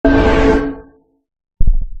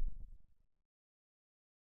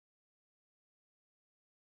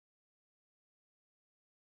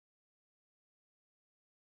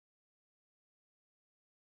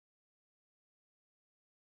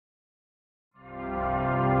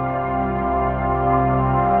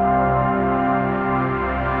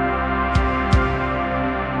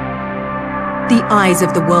Eyes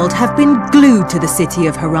of the world have been glued to the city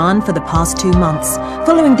of Harran for the past 2 months,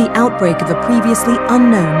 following the outbreak of a previously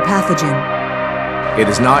unknown pathogen. It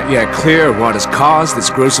is not yet clear what has caused this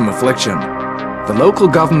gruesome affliction. The local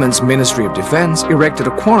government's Ministry of Defense erected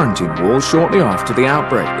a quarantine wall shortly after the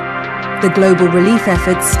outbreak. The global relief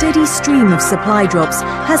effort's steady stream of supply drops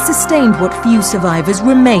has sustained what few survivors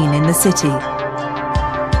remain in the city.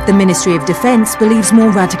 The Ministry of Defense believes more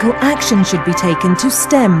radical action should be taken to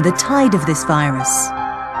stem the tide of this virus.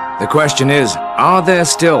 The question is, are there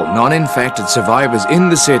still non-infected survivors in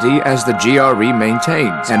the city as the GRE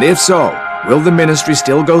maintains? And if so, will the ministry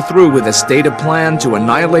still go through with a stated plan to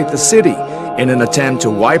annihilate the city in an attempt to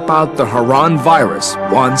wipe out the Harran virus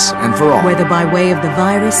once and for all? Whether by way of the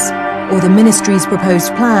virus or the ministry's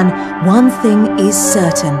proposed plan, one thing is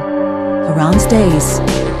certain: Harran's days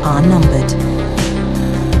are numbered.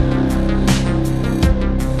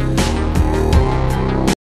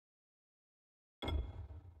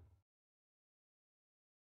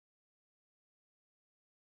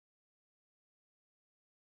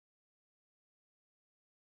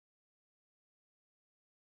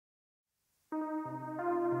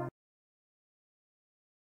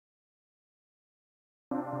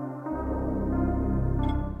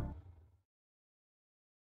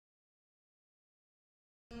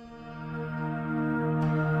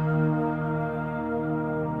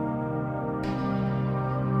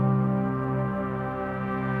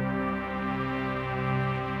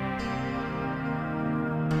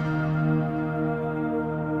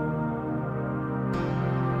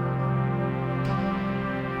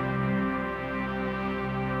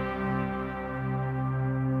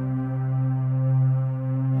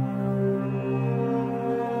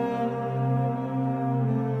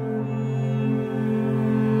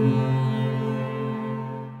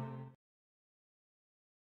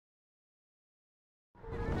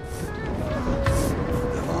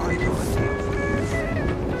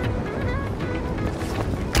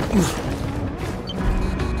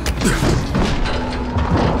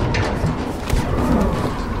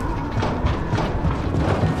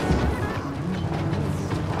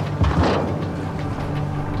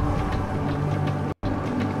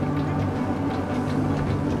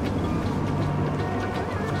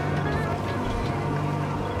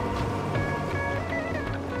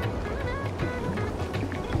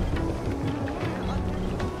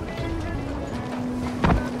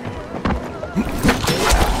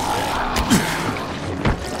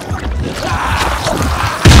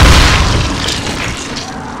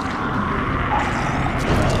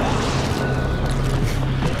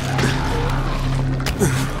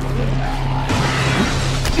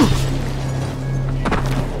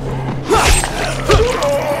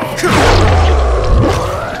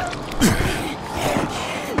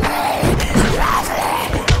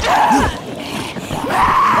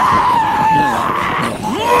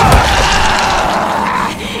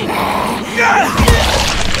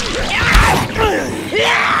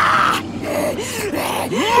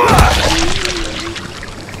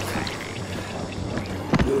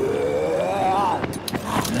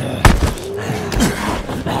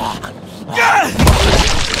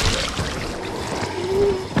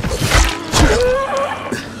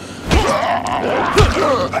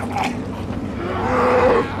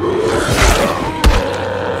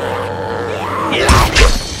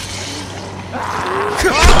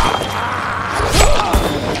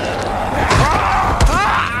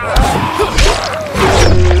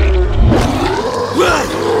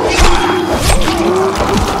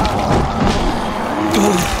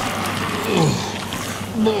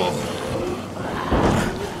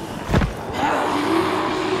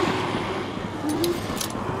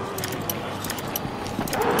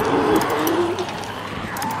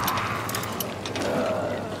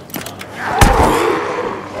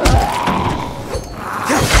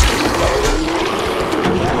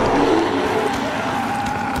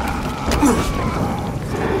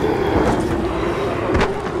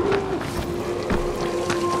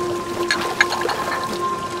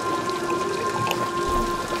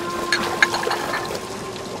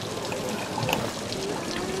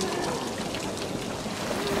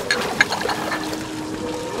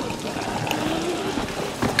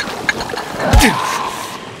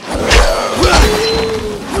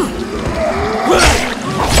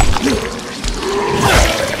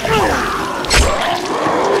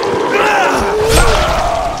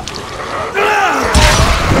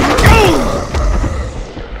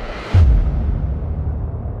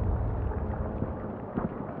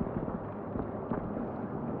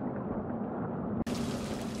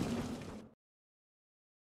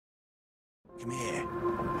 Come here.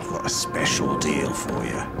 I've got a special deal for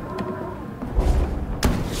you.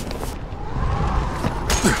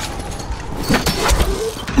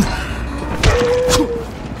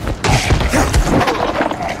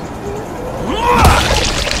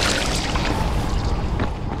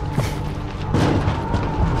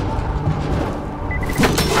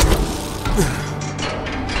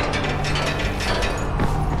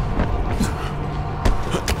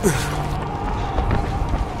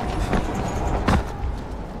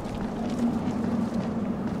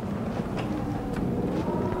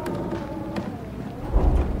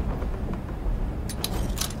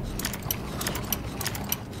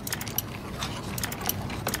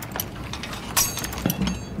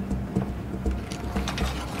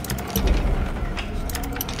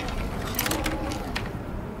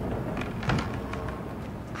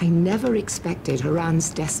 I never expected Harran's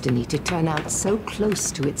destiny to turn out so close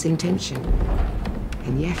to its intention.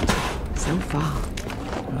 And yet, so far.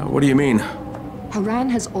 What do you mean? Harran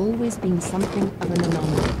has always been something of an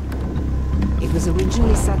anomaly. It was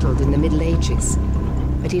originally settled in the Middle Ages,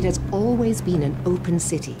 but it has always been an open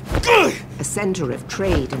city, a center of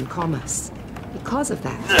trade and commerce. Because of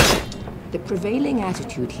that, the prevailing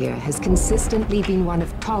attitude here has consistently been one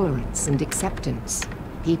of tolerance and acceptance.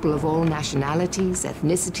 People of all nationalities,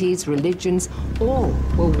 ethnicities, religions, all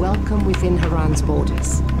were welcome within Harran's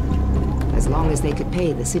borders, as long as they could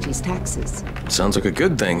pay the city's taxes. Sounds like a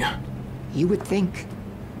good thing. You would think.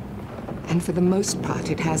 And for the most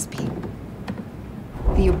part, it has been.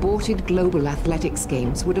 The aborted Global Athletics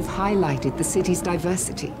Games would have highlighted the city's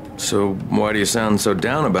diversity. So why do you sound so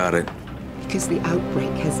down about it? Because the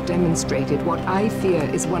outbreak has demonstrated what I fear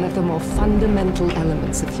is one of the more fundamental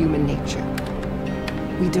elements of human nature.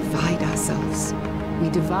 We divide ourselves.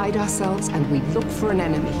 We divide ourselves and we look for an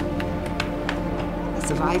enemy. The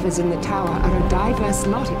survivors in the tower are a diverse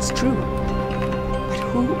lot, it's true. But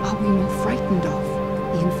who are we more frightened of?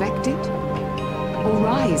 The infected? Or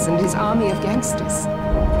Rais and his army of gangsters?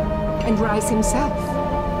 And Rais himself?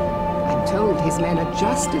 I'm told his men are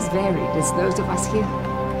just as varied as those of us here.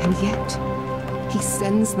 And yet, he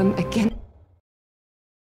sends them against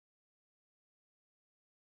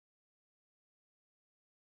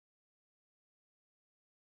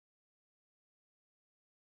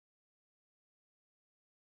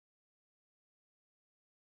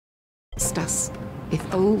us.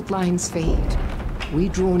 If old lines fade, we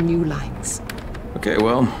draw new lines. Okay,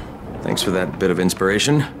 well, thanks for that bit of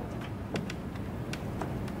inspiration.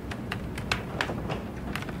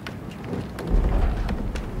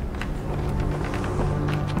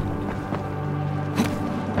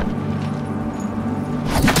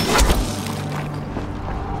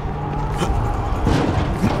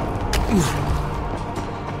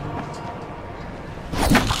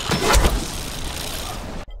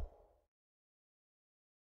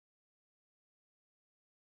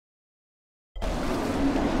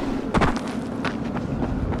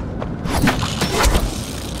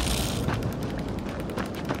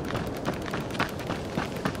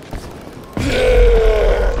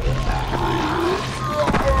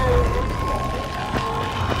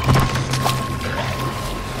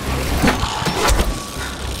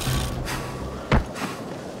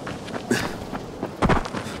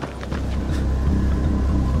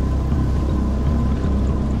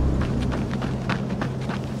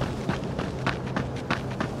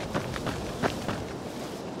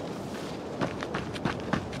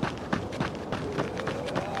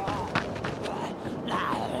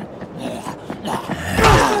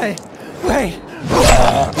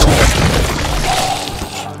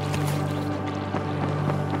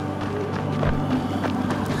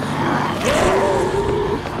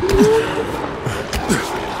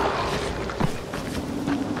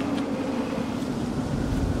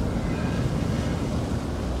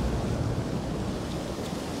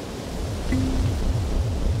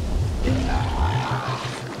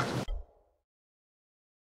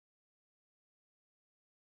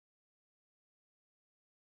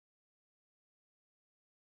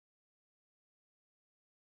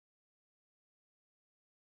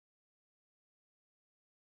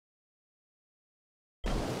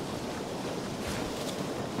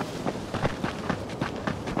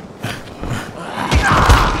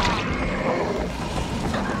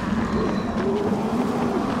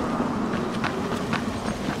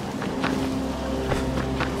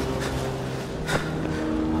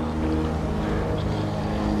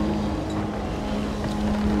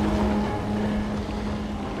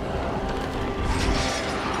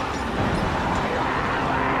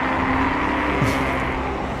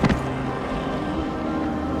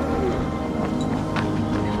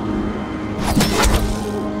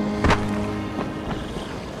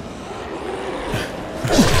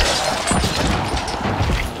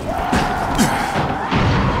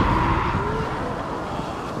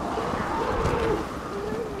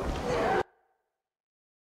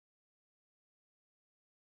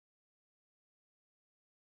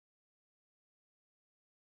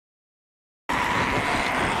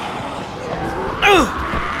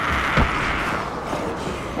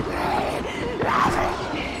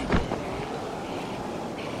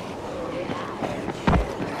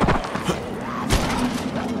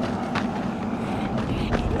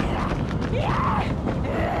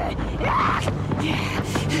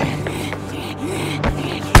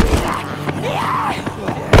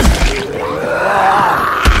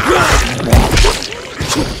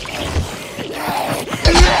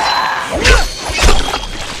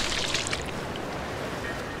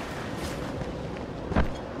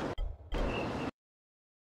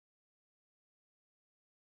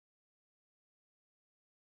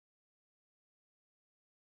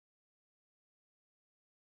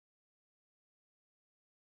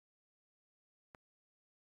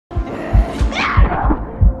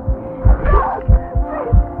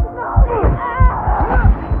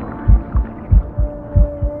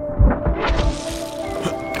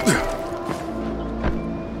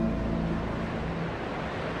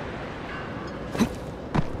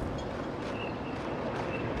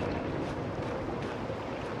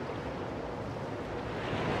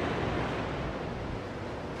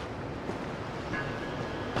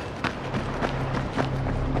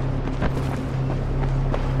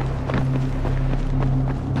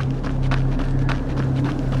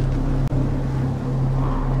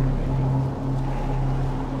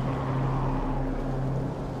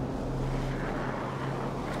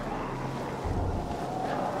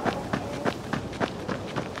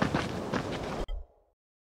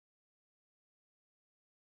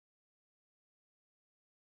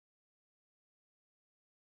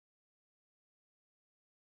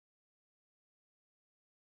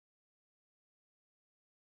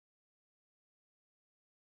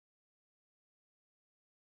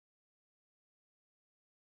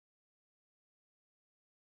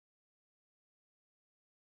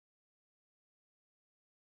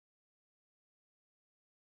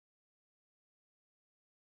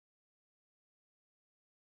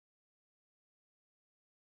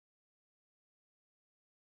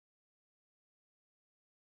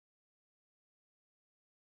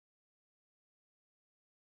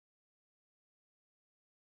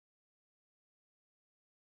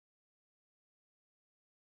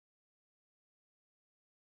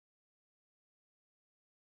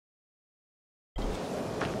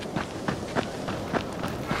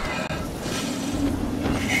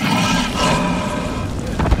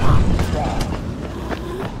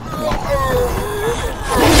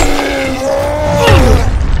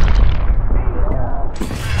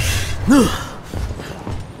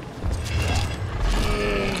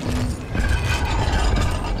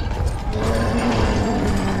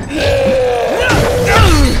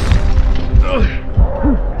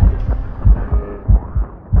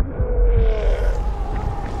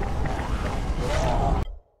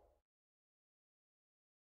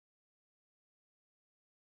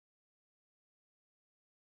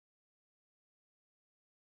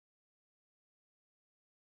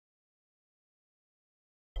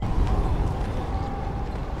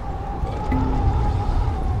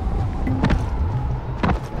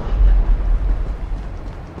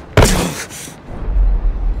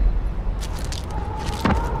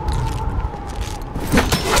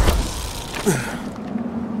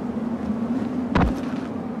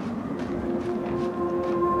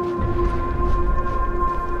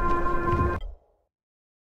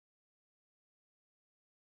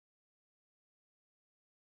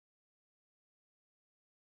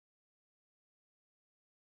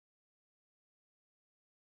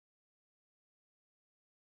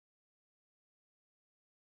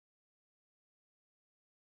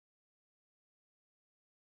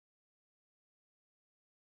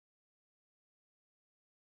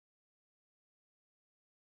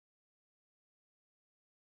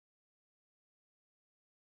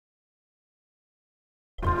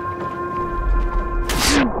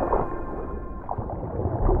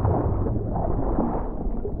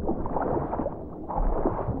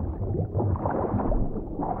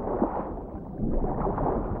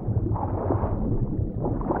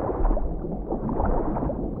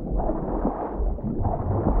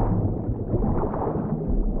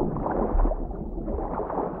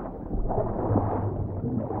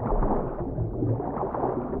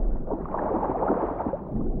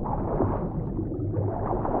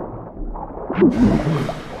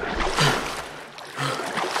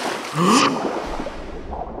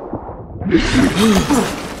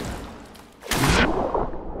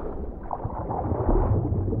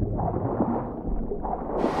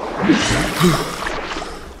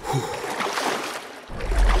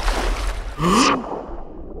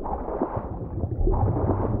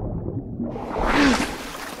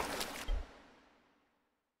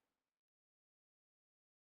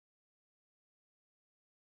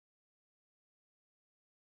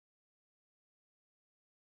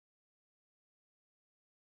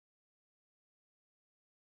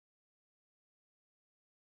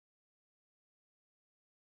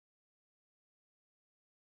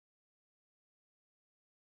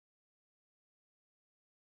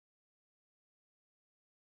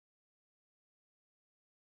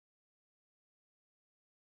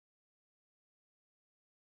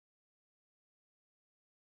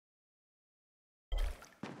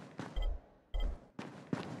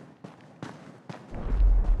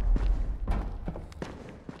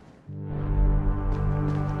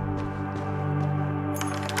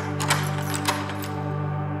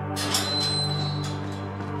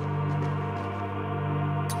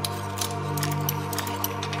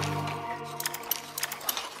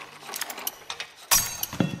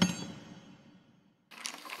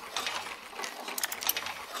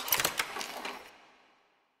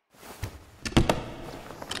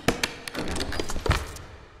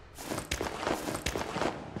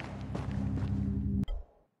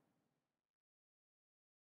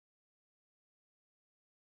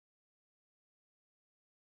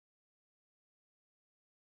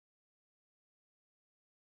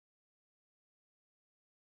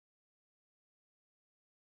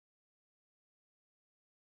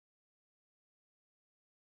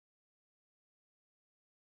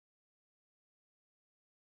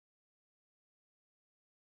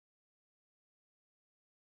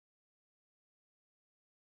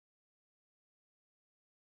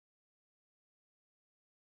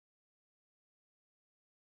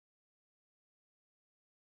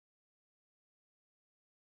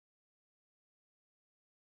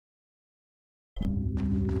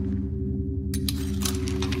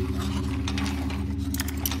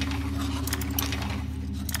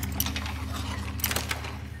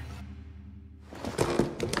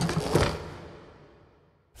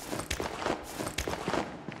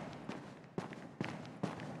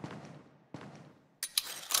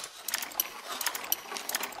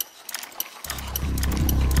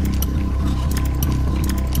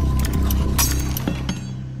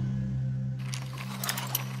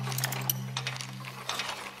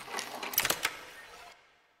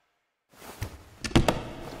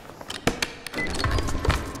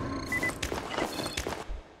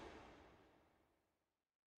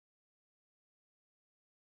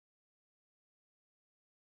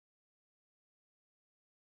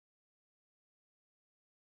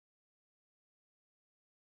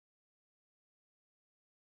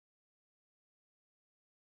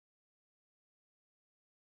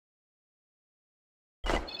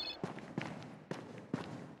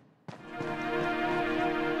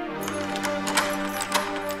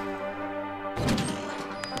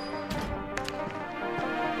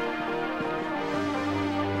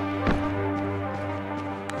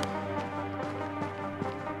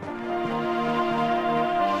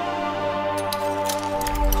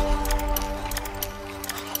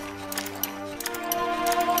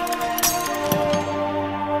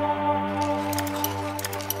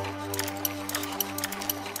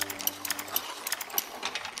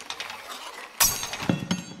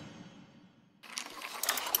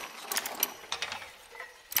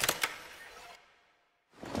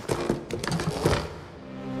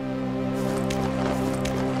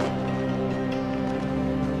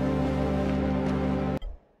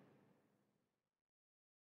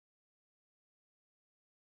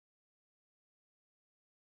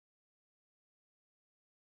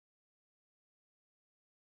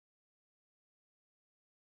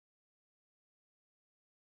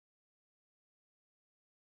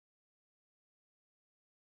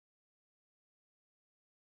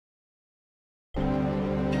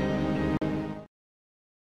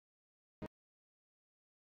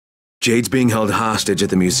 Jade's being held hostage at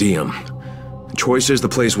the museum. Troy says the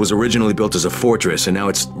place was originally built as a fortress, and now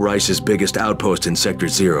it's Rice's biggest outpost in Sector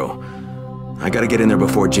 0. I gotta get in there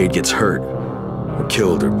before Jade gets hurt, or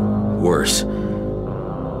killed, or worse.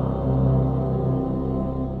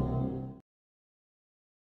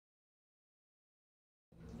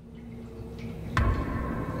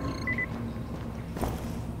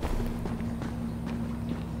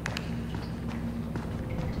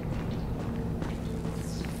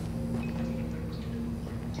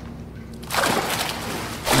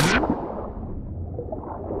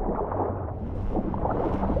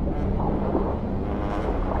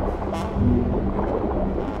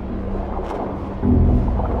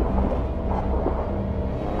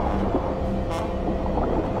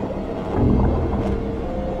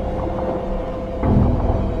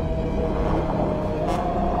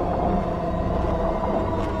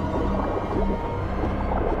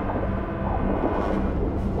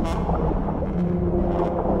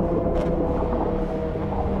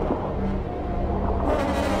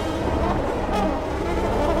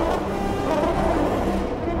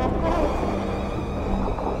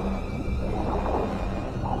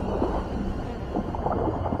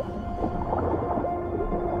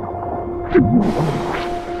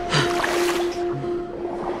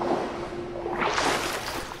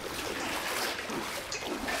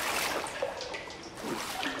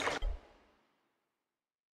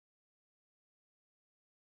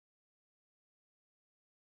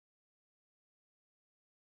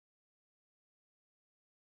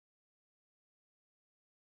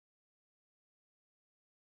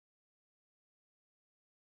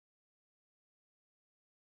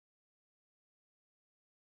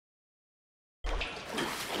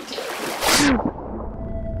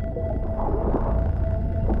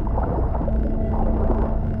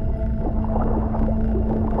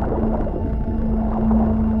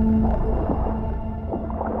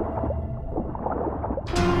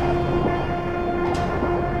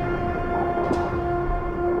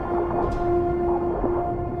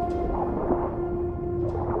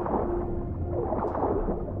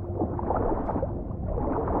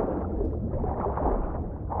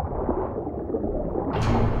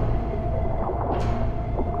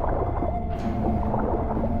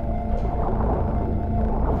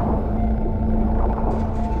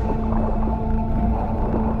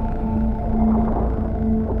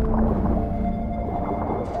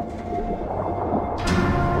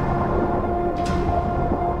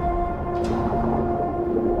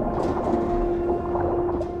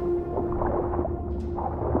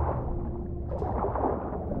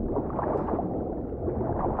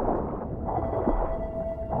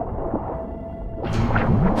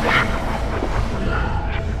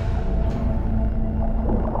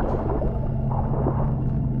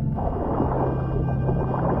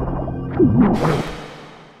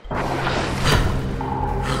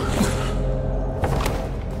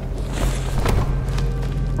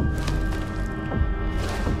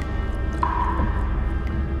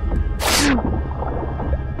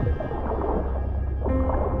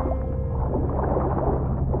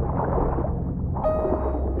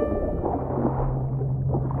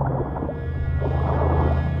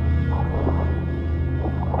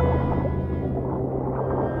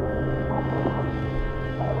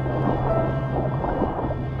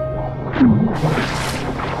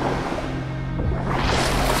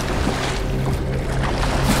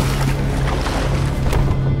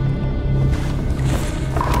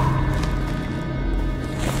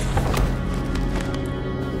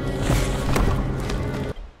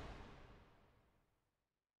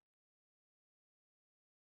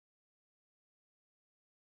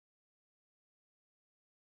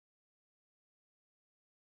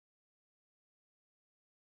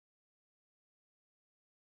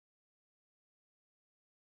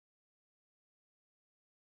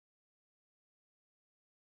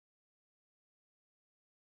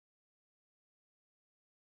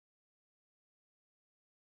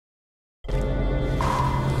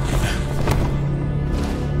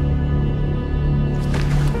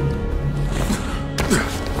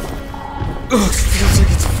 Ugh, it feels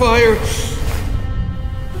like it's fire.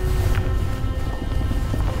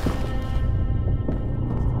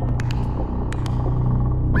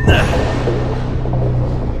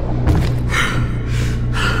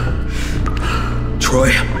 Troy?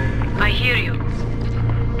 I hear you.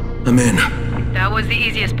 I'm in. That was the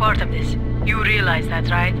easiest part of this. You realize that,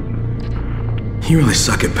 right? You really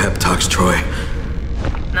suck at pep talks, Troy.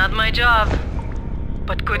 Not my job.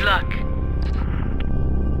 But good luck.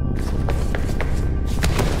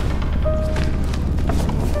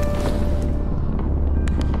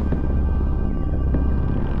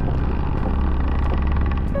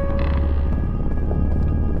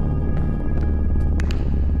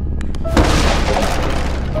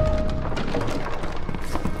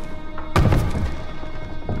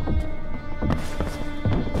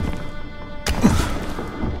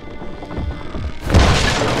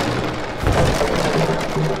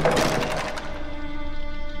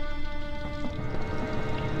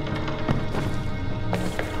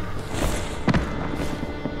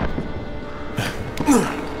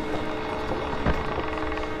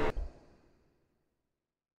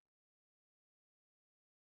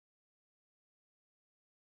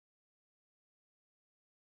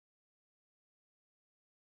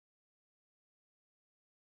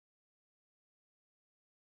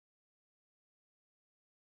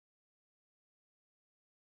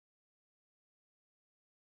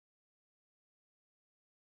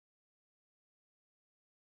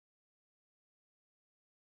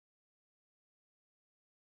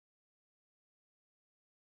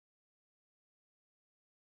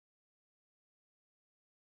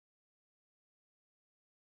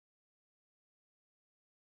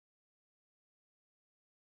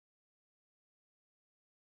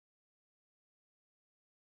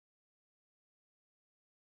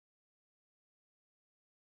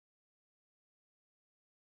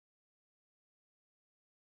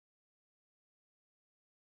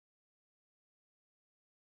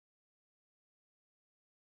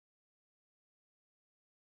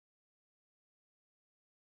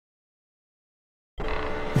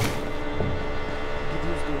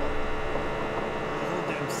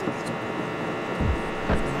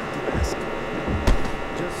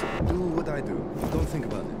 Just do what I do. Don't think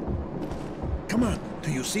about it. Come on,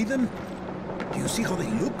 do you see them? Do you see how they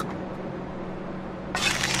look?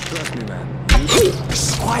 Trust me, man.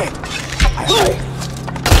 Quiet!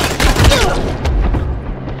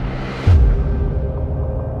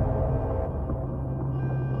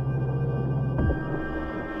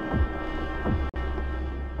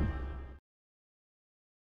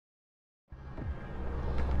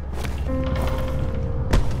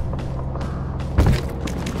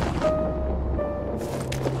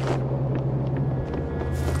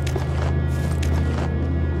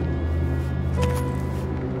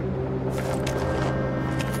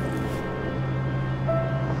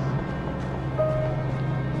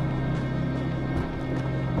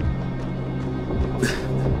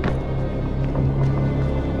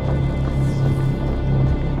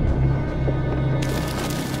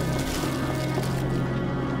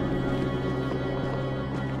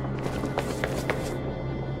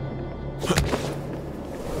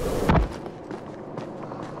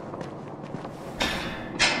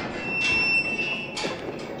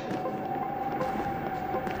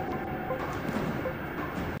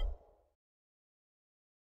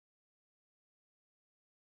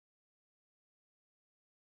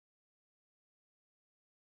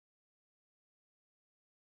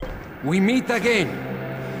 We meet again.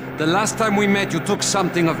 The last time we met, you took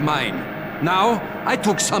something of mine. Now, I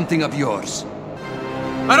took something of yours.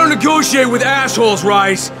 I don't negotiate with assholes,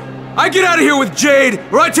 Rais. I get out of here with Jade,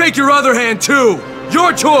 or I take your other hand too.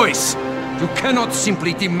 Your choice. You cannot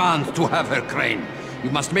simply demand to have her, Crane. You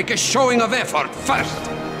must make a showing of effort first.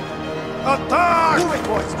 Attack! Move it,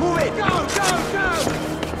 boys! Move it! Go!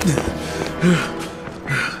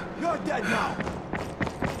 You're dead now!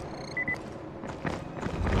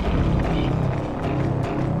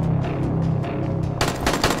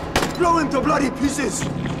 Blow him to bloody pieces!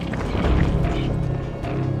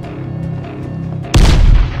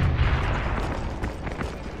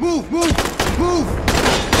 Move! Move! Move!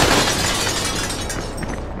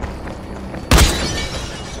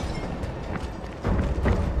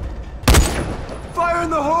 Fire in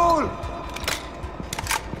the hole!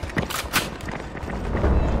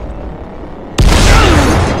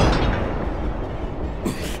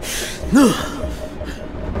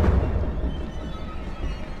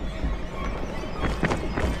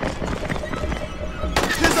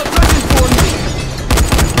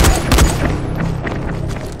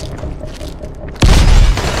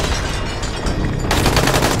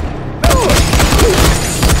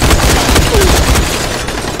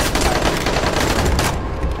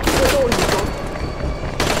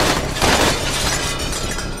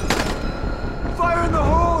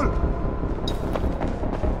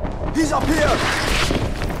 He's up here!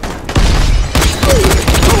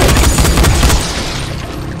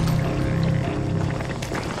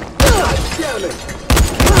 God damn it!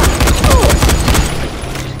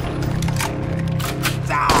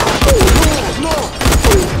 No!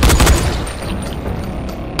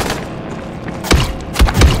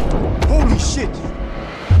 Holy shit!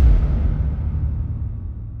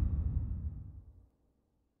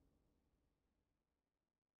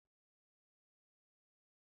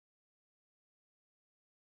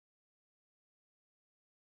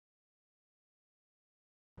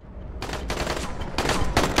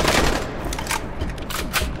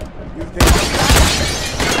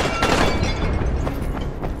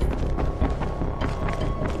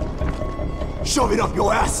 Shove it up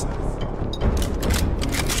your ass!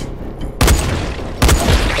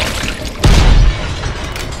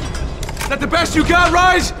 Is that the best you got,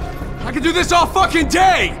 Rais? I can do this all fucking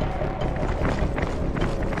day!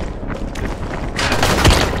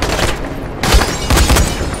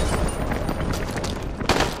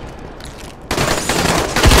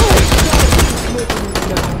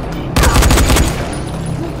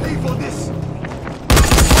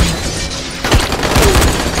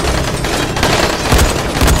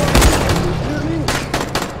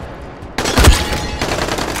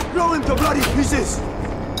 Blow him to bloody pieces!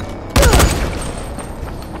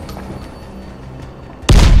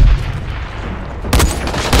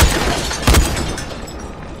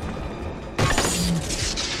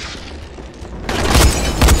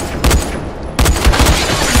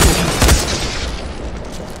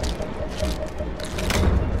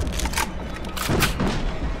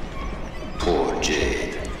 Poor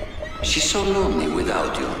Jade. She's so lonely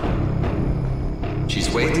without you. She's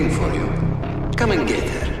waiting for you. Come and get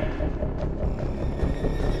her.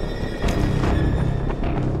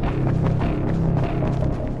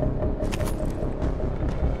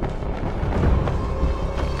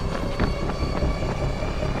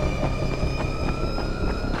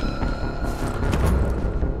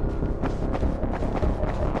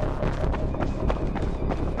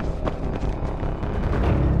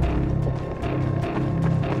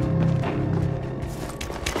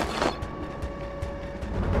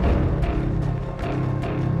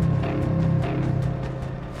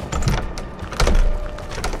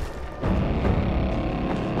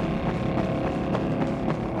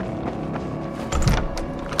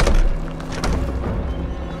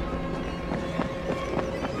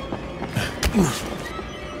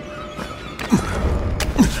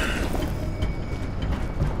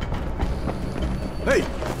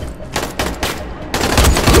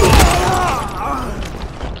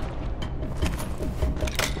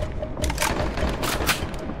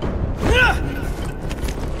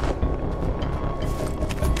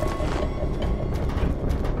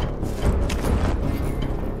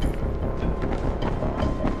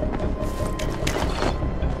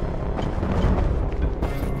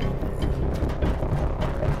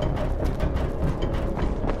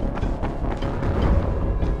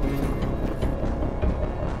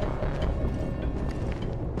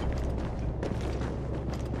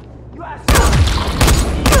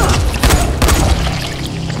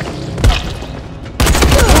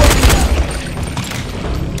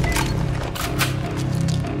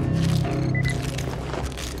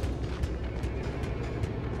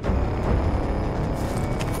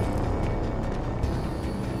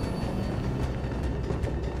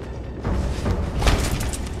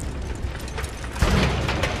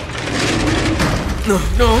 Find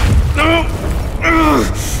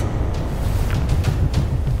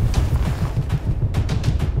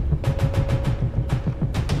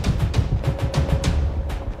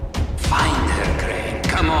her, Crane.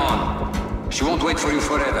 Come on. She won't wait for you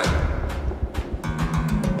forever.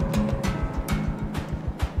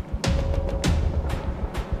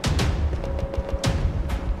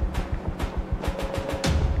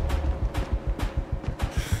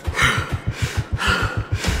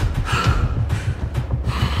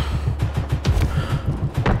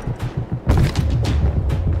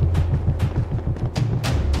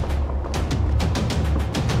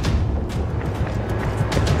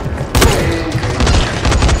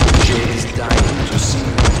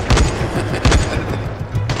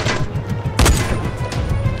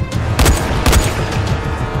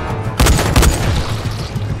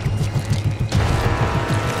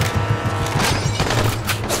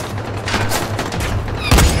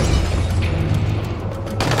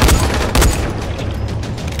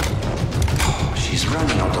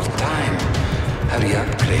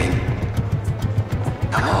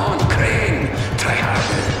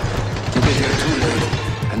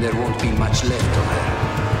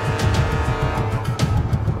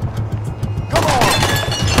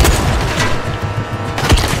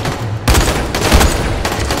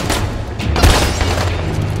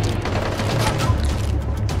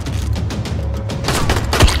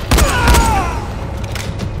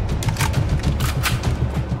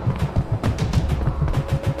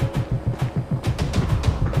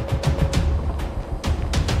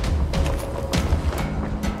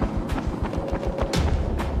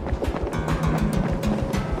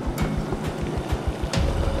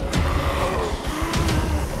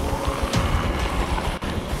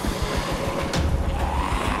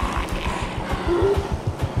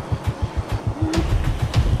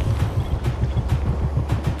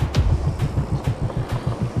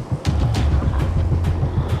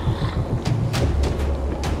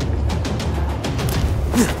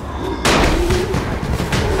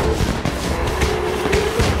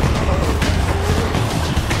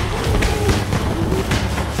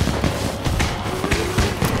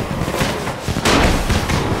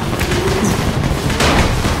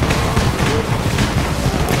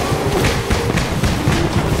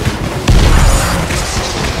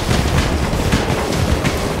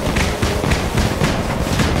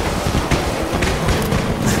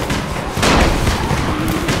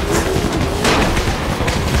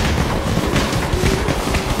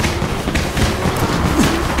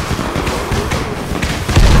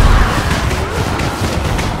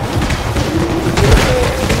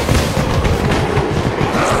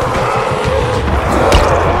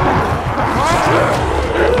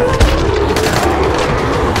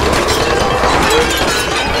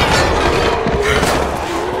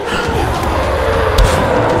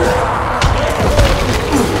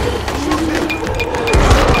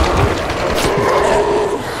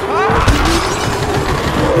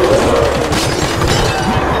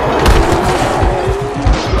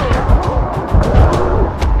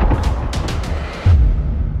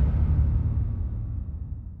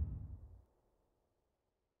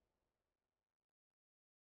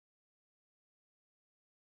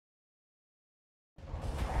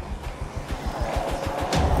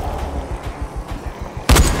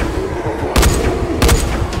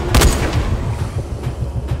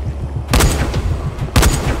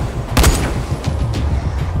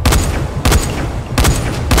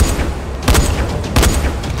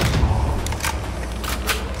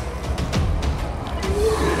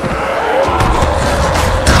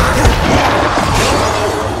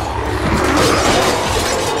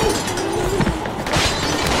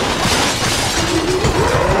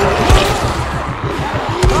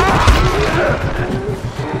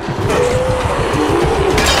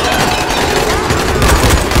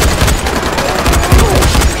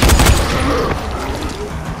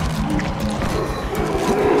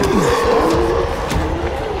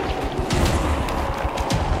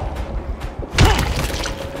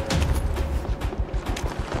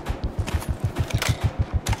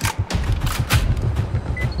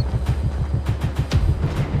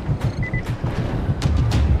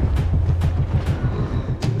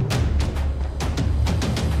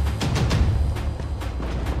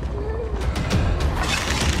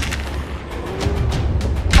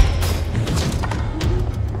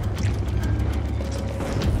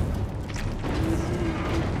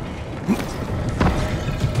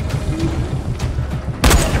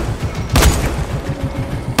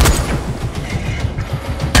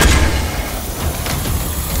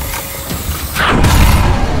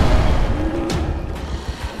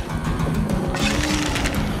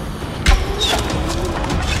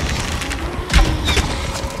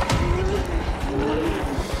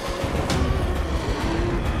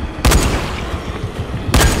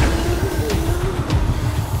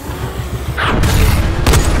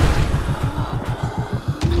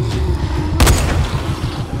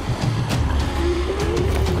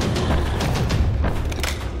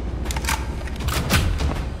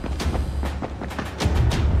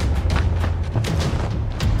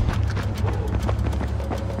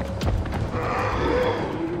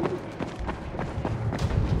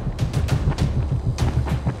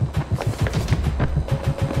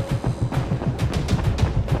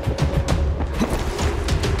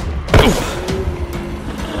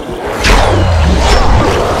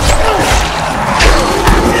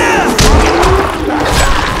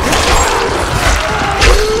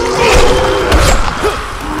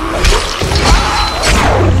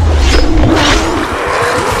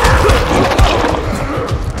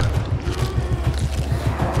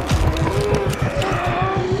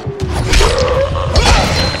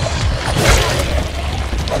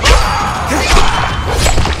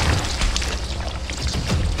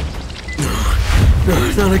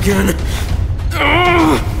 Not again.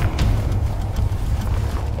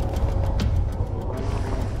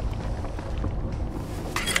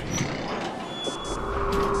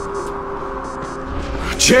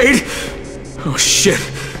 Jade! Oh shit.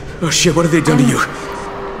 Oh shit, what have they done to you?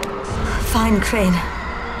 Fine, Crane.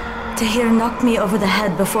 Tahir knocked me over the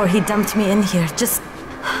head before he dumped me in here. Just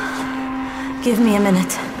give me a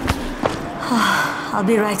minute. I'll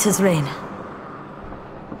be right as rain.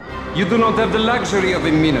 You do not have the luxury of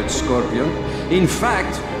a minute, Scorpion. In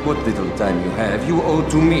fact, what little time you have, you owe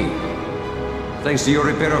to me. Thanks to your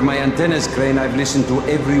repair of my antennas, Crane, I've listened to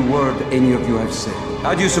every word any of you have said.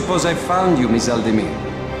 How do you suppose I found you, Miss Aldemir?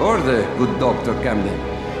 Or the good Dr. Camden?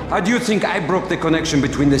 How do you think I broke the connection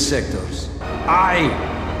between the sectors? I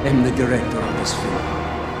am the director of this film.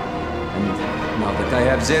 And now that I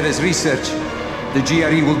have Zere's research, the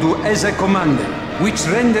GRE will do as I commanded, which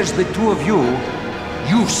renders the two of you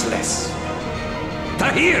useless.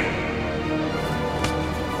 Tahir!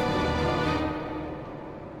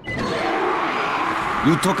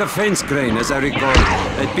 You took offense, Crane, as I recall,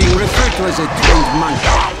 at being referred to as a trained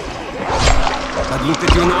monkey. But look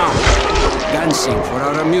at you now, dancing for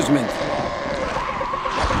our amusement.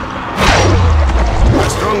 You're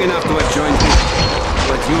strong enough to have joined me,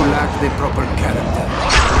 but you lack the proper character.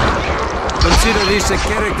 Consider this a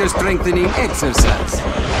character-strengthening exercise.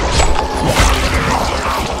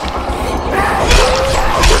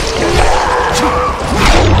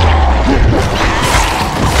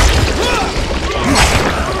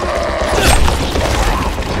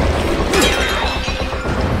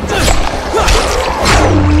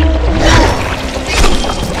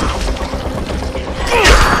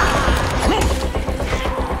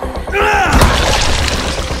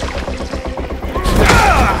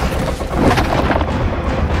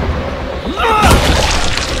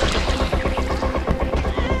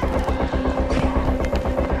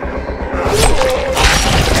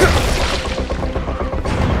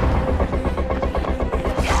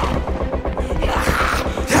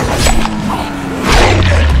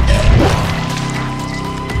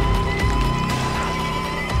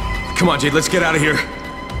 Come on, Jade, let's get out of here.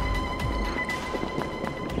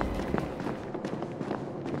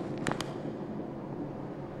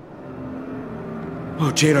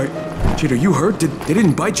 Oh, Jade, are you hurt? They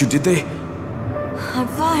didn't bite you, did they? I'm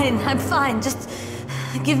fine. Just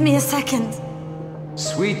give me a second.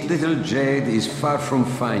 Sweet little Jade is far from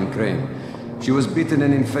fine, Crane. She was bitten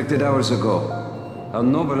and infected hours ago. How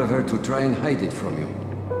noble of her to try and hide it from you.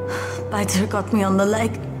 Biter got me on the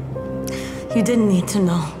leg. You didn't need to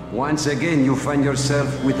know. Once again, you find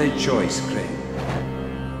yourself with a choice, Crane.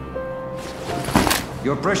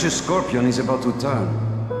 Your precious Scorpion is about to turn.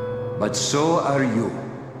 But so are you.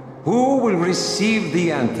 Who will receive the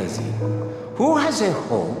antazine? Who has a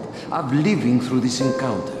hope of living through this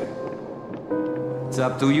encounter? It's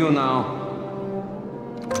up to you now.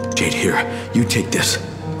 Jade, here. You take this.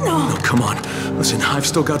 No. No, come on. Listen, I've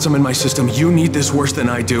still got some in my system. You need this worse than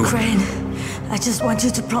I do. Crane, I just want you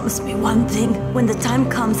to promise me one thing. When the time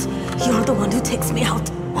comes, you're the one who takes me out.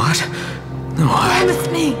 What? No, Promise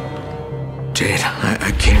me. Jade,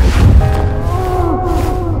 I can't.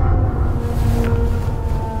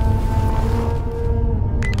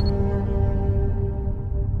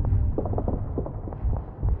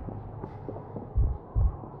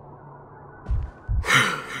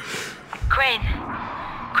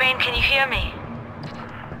 Crane, can you hear me?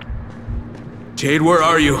 Jade, where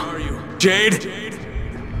are you? Jade?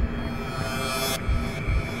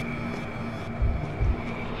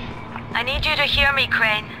 I need you to hear me,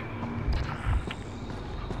 Crane.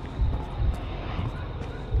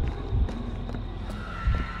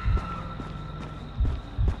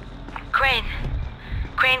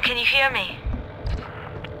 Crane, can you hear me?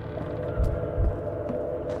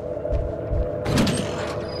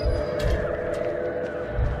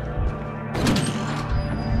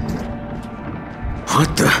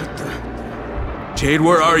 What the? Jade,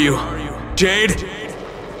 where are you? Jade?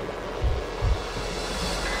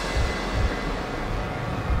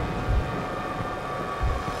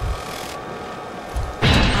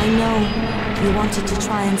 I know you wanted to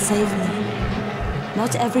try and save me.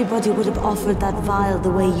 Not everybody would have offered that vial the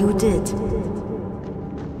way you did.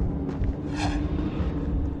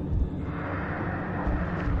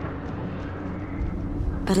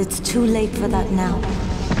 But it's too late for that now.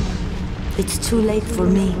 It's too late for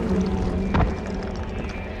me.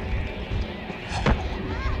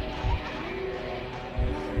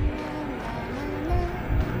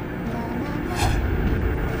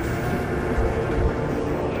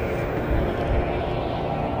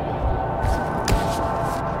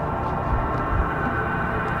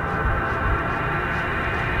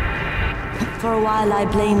 For a while I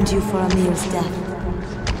blamed you for Amir's death.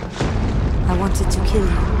 I wanted to kill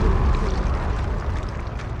you.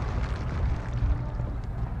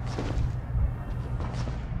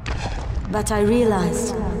 But I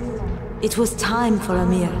realized it was time for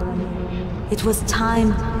Amir. It was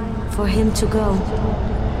time for him to go.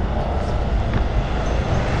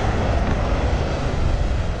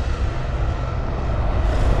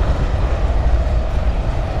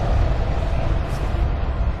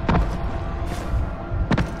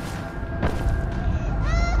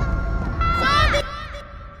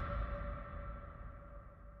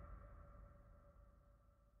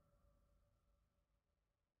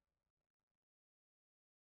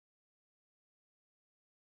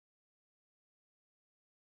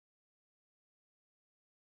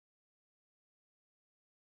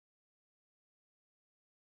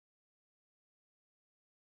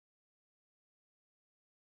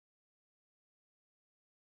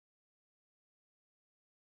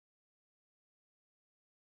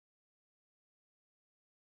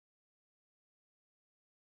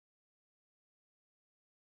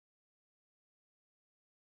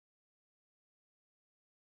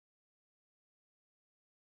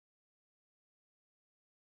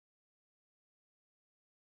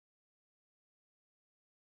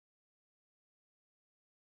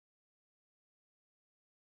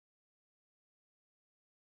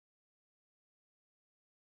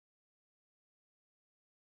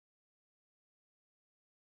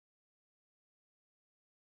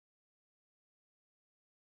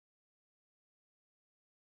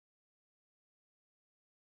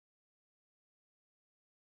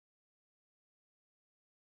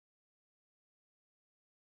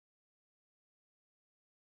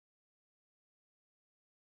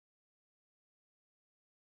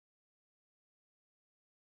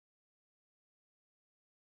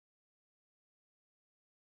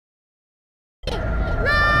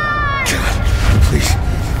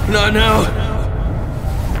 Not now!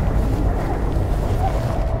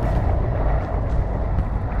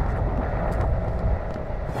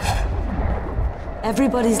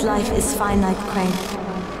 Everybody's life is finite, Crane.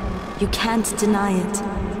 You can't deny it.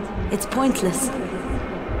 It's pointless.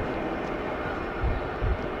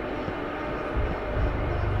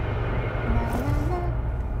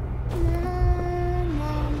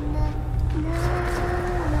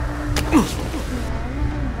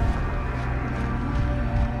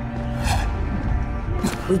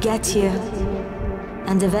 We get here,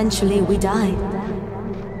 and eventually we die.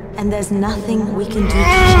 And there's nothing we can do to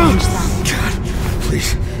change that. God,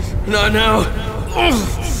 please, not now!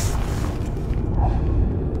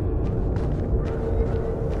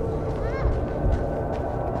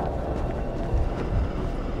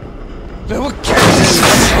 There were cats!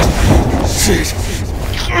 Shit!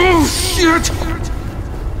 Oh, shit!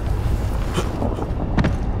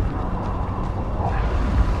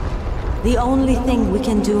 The only thing we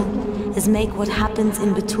can do is make what happens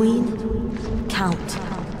in between count.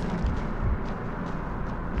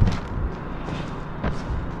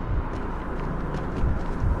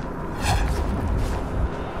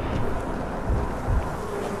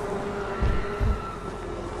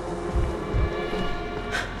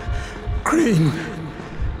 Crane,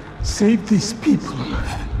 save these people.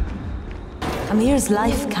 Amir's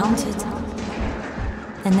life counted,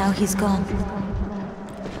 and now he's gone.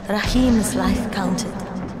 Rahim's life counted,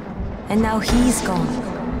 and now he's gone.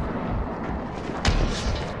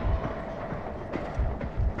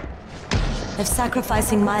 If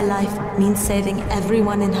sacrificing my life means saving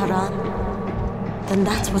everyone in Harran, then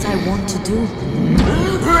that's what I want to do.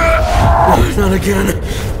 Not again.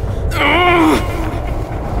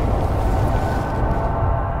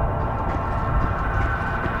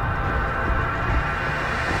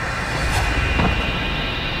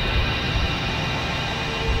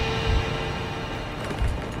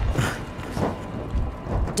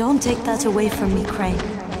 Don't take that away from me, Crane.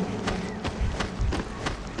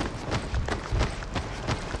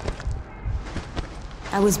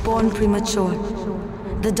 I was born premature.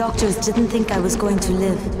 The doctors didn't think I was going to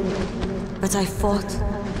live, but I fought.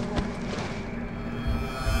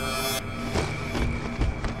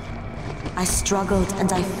 I struggled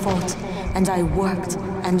and I fought, and I worked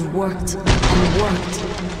and worked and worked.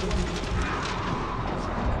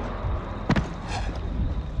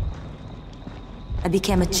 I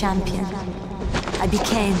became a champion. I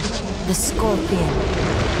became the Scorpion.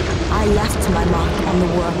 I left my mark on the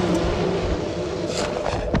world.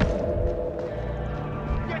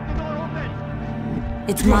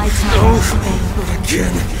 It's my time. No,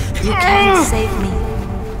 again. You can't save me.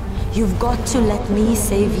 You've got to let me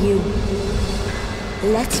save you.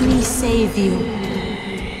 Let me save you.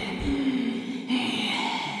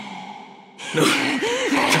 No.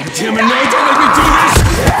 God damn it, no, don't make me do this!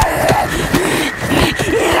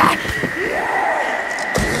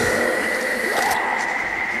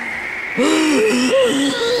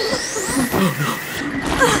 Oh no.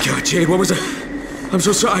 God, Jade, what was that? I'm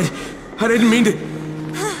so sorry. I didn't mean to.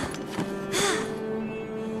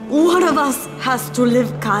 One of us has to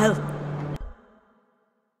live, Kyle.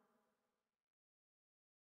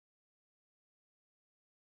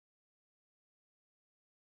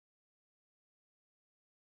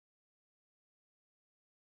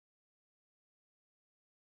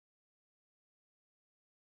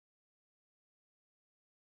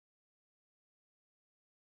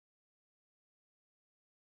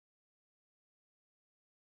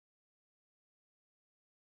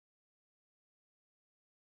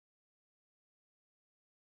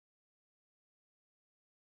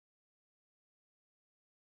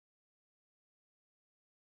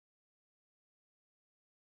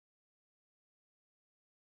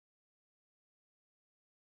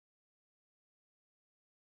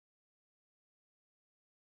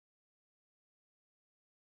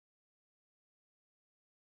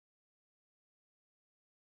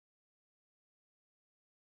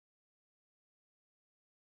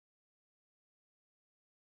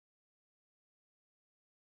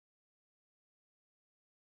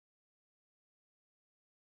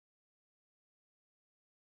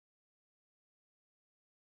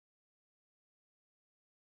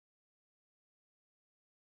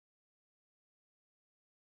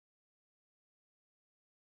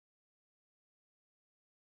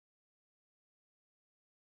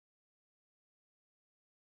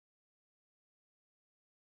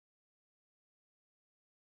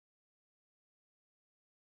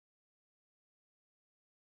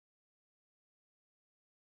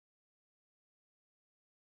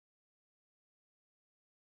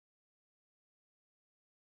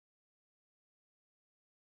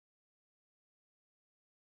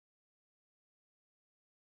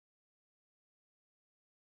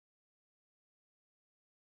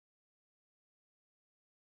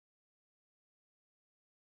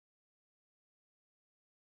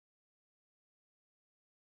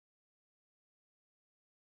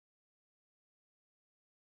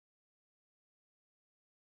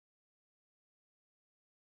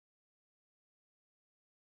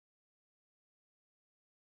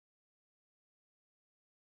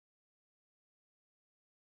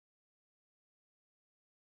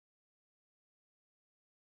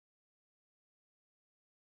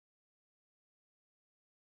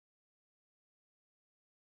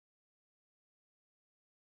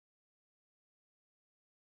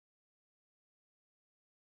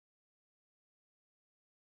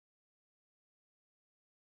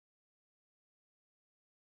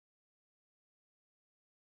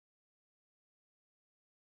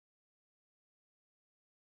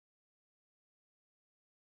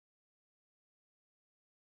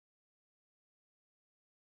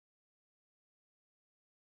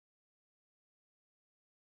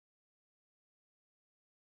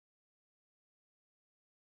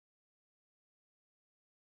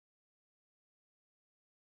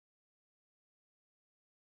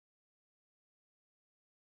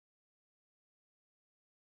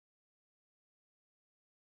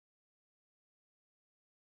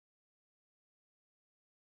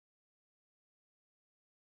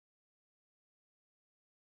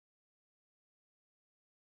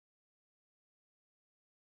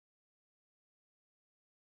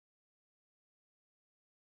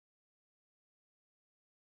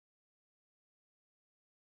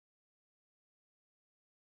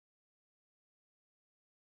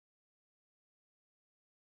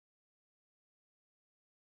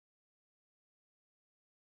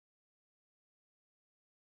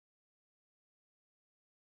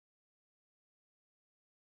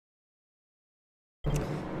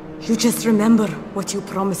 You just remember what you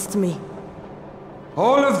promised me.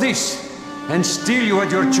 All of this, and still you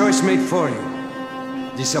had your choice made for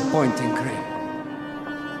you. Disappointing, Crane.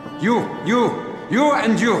 You,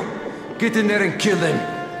 and you! Get in there and kill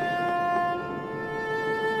them!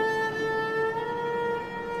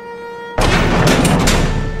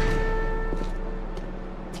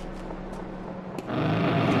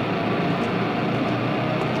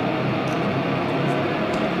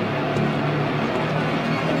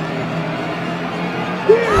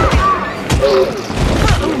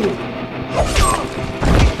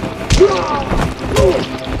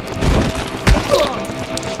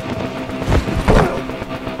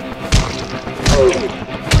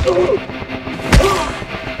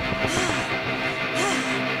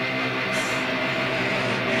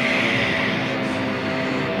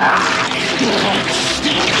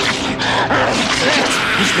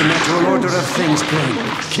 It's the natural order of things, Crane.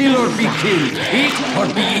 Kill or be killed. Eat or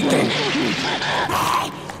be eaten.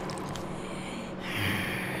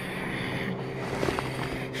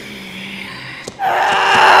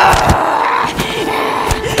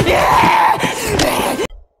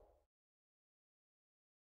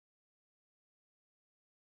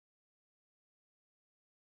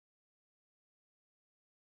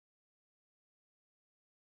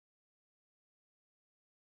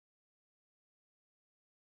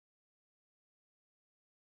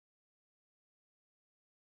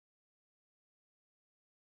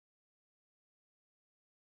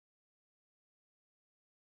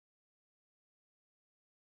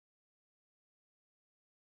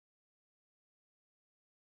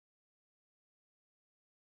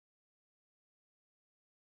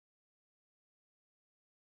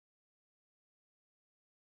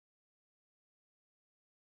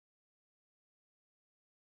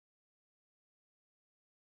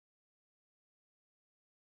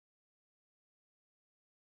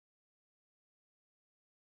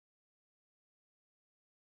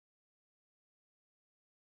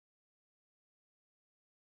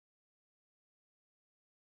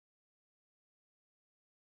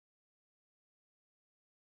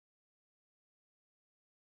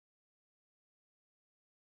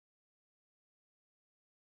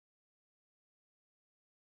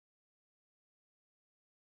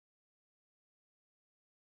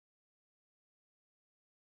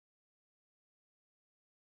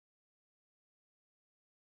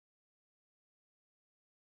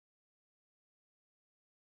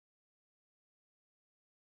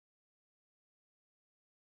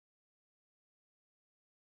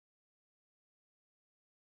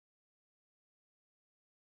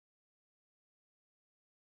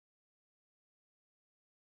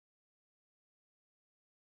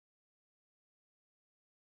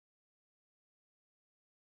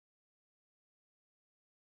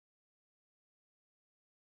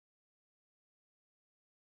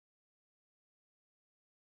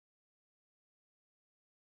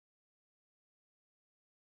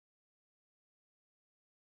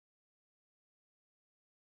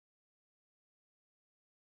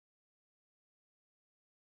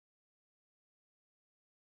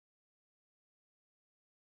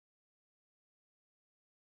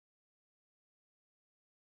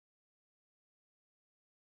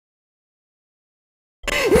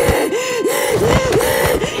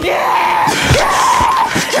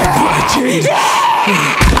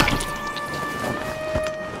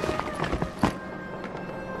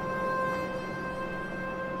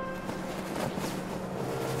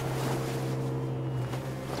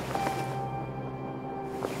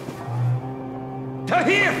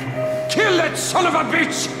 Tahir! Kill that son of a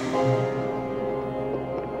bitch!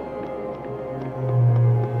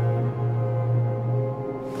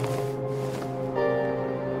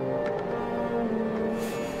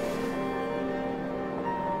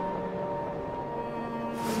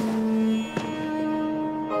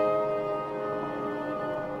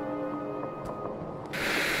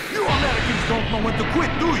 You Americans don't know when to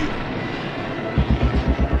quit, do you?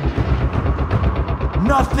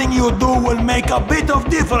 Nothing you do will make a bit of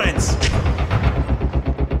difference.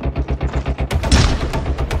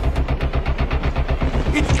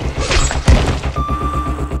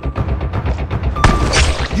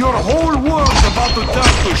 Your whole world's about to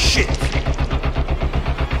turn to shit.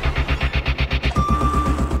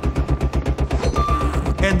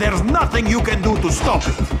 And there's nothing you can do to stop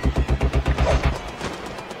it.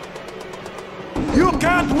 You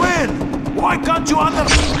can't win! Why can't you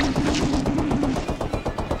understand?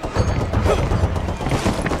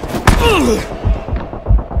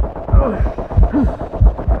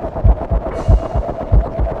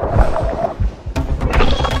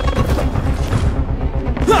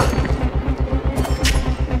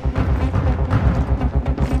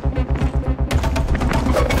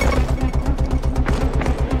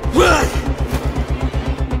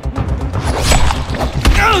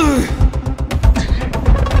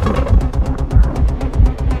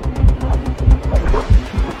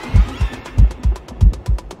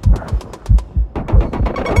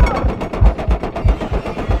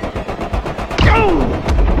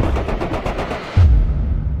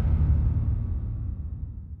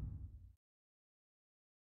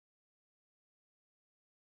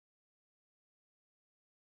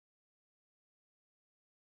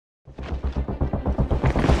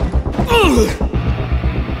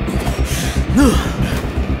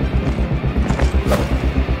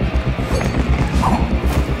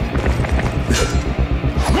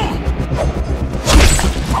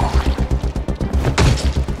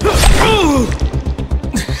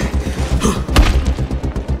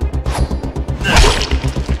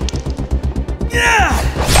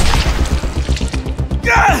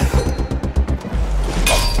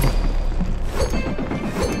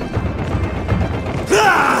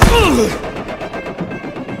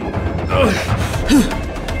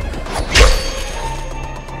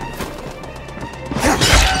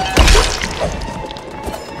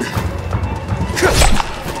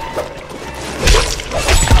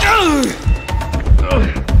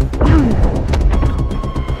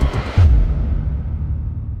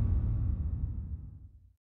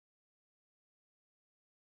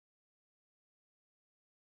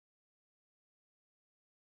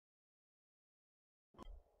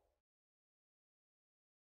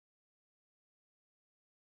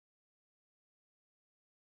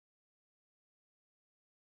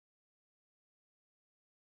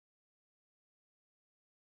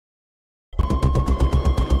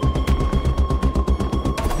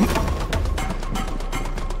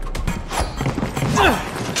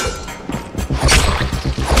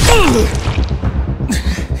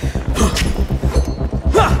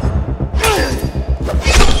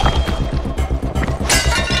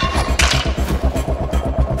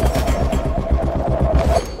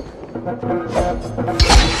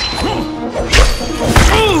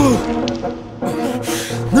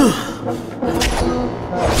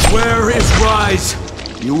 Where is Rais?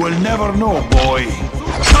 You will never know, boy.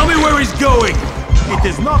 Tell me where he's going! It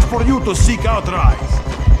is not for you to seek out Rais.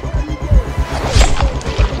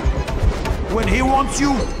 When he wants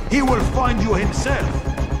you, he will find you himself.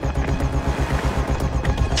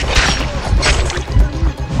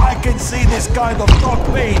 I can see this kind of talk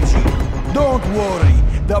pains you. Don't worry,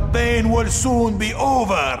 the pain will soon be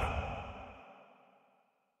over.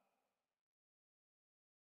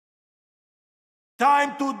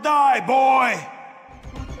 Time to die, boy!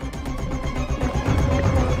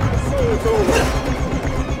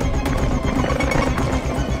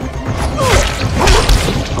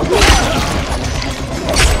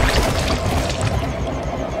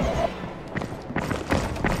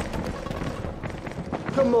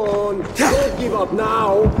 Come on, don't give up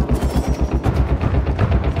now!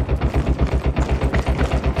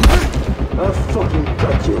 I'll fucking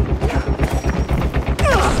cut you!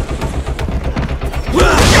 You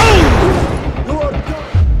are done!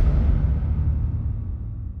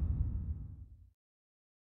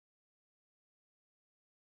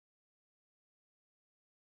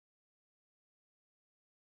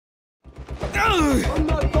 I'm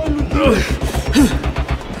not done with you!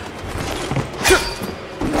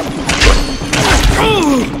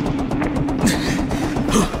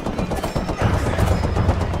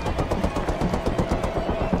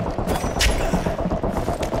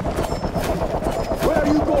 Where are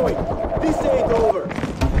you going? This ain't over!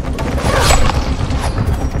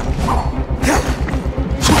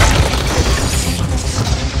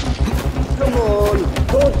 Come on,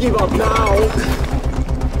 don't give up now!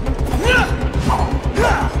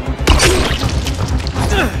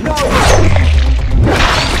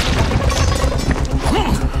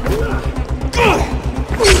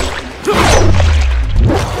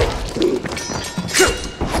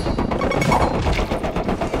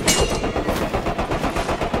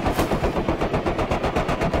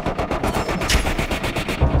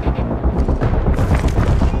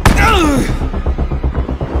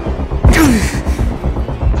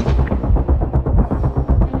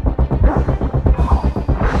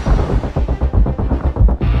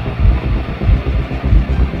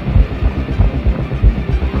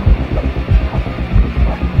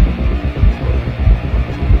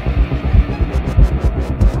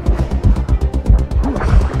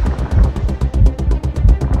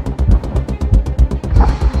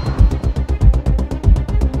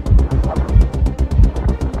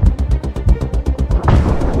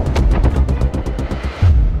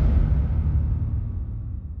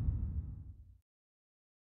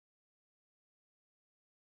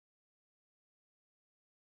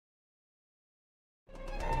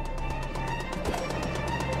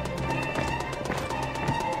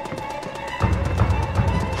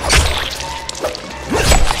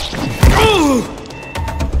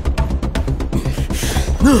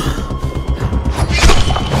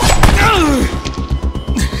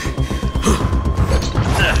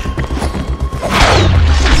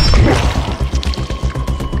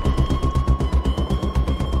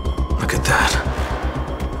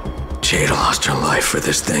 Jade lost her life for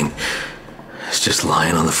this thing. It's just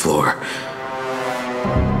lying on the floor.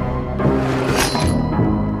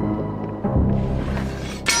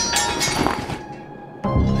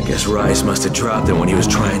 I guess Rais must have dropped it when he was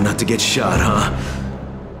trying not to get shot, huh?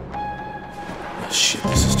 Oh, shit,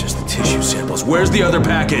 this is just the tissue samples. Where's the other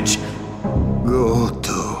package? Go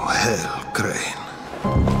to hell, Crane.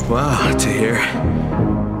 Wow, Tahir.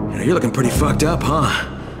 You know, you're looking pretty fucked up, huh?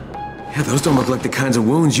 Yeah, those don't look like the kinds of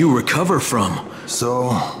wounds you recover from.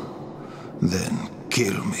 So, then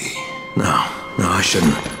kill me. No, I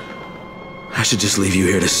shouldn't. I should just leave you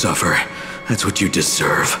here to suffer. That's what you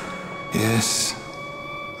deserve. Yes?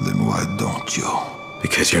 Then why don't you?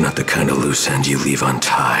 Because you're not the kind of loose end you leave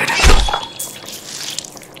untied.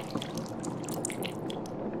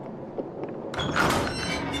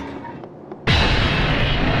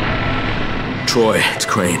 Troy, it's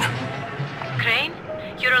Crane. Crane?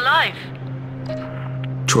 You're alive.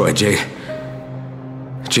 Troy, Jade's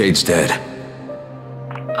dead.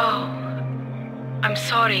 Oh, I'm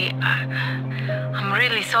sorry. I'm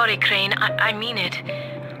really sorry, Crane. I mean it.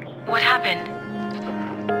 What happened?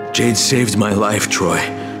 Jade saved my life, Troy.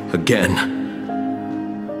 Again.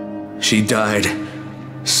 She died,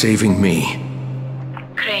 saving me.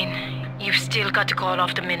 Crane, you've still got to call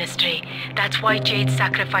off the ministry. That's why Jade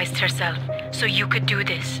sacrificed herself, so you could do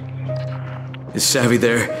this. Is Savvy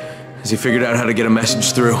there? Has he figured out how to get a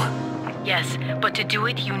message through? Yes, but to do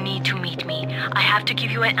it, you need to meet me. I have to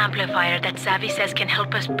give you an amplifier that Savvy says can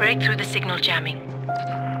help us break through the signal jamming.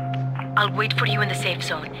 I'll wait for you in the safe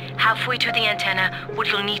zone, halfway to the antenna, where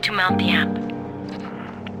you'll need to mount the amp.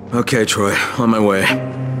 Okay, Troy. On my way.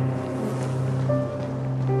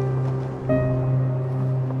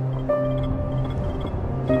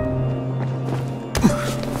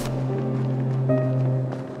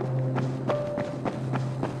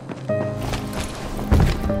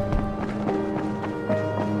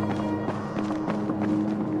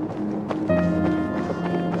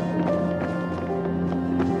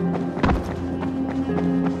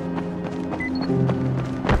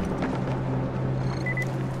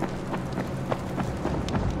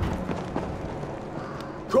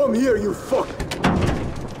 Come here, you fuck!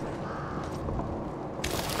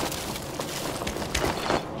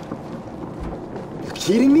 You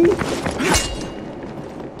kidding me?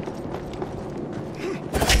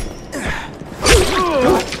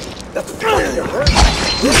 That's fucking hurt.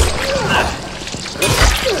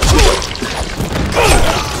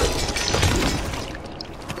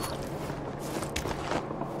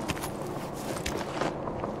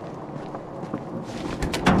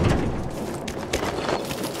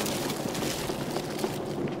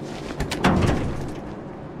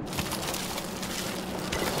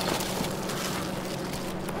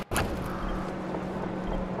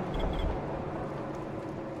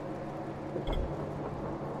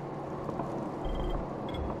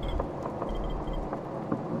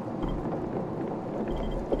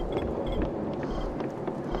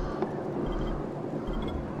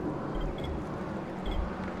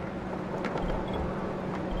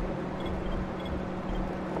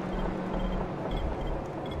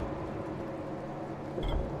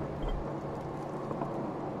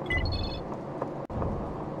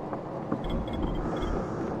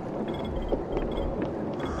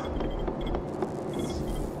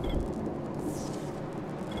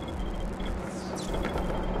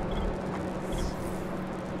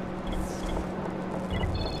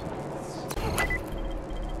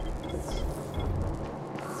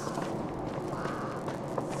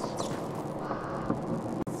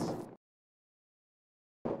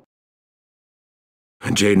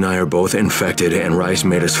 Jade and I are both infected, and Rais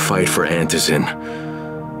made us fight for Antizin.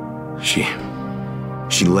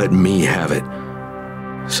 She let me have it.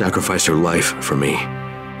 Sacrificed her life for me.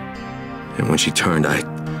 And when she turned, I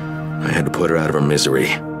had to put her out of her misery.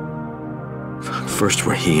 First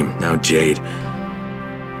Rahim, now Jade.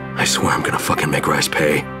 I swear I'm gonna fucking make Rais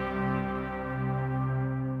pay.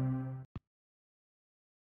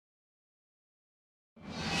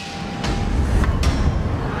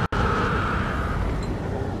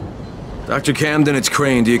 Dr. Camden, it's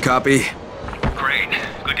Crane. Do you copy? Crane,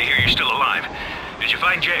 good to hear you're still alive. Did you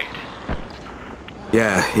find Jade?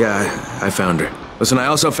 Yeah, I found her. Listen, I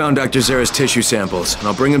also found Dr. Zera's tissue samples, and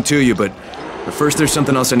I'll bring them to you, but first there's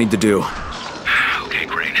something else I need to do. Okay,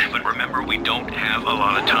 Crane, but remember, we don't have a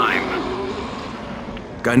lot of time.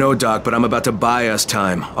 I know, Doc, but I'm about to buy us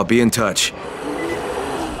time. I'll be in touch.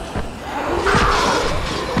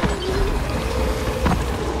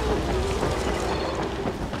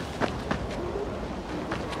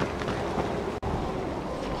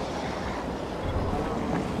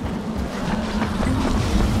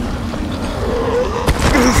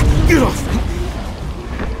 Get off!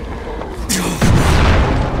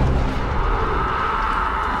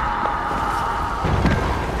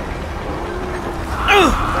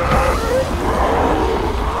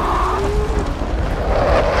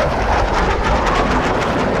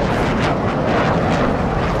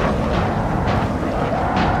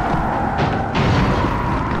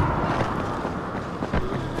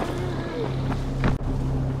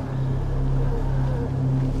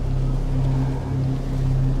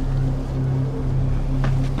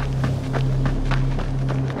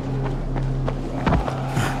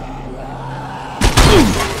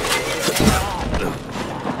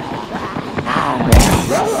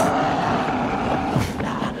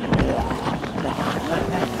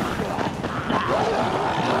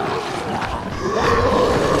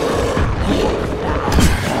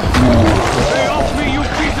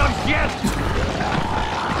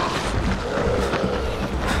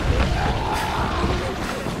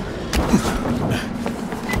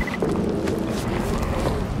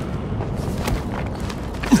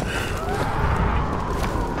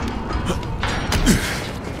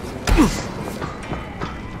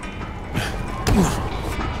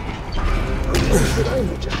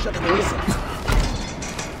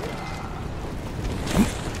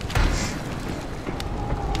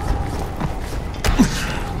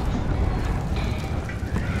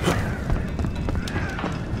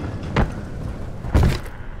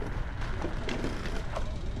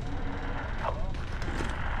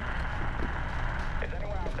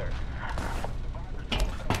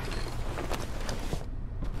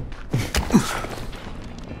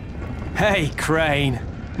 Hey, Crane.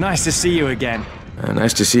 Nice to see you again.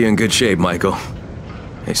 Nice to see you in good shape, Michael.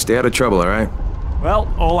 Hey, stay out of trouble, alright?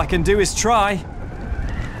 Well, all I can do is try.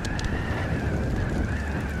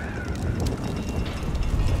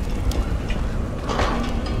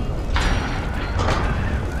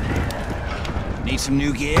 Need some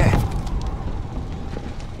new gear?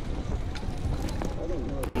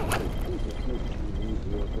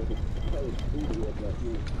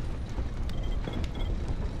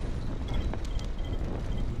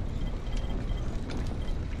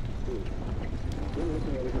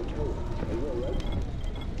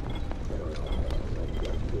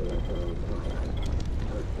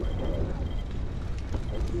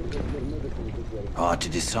 Hard to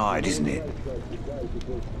decide, isn't it?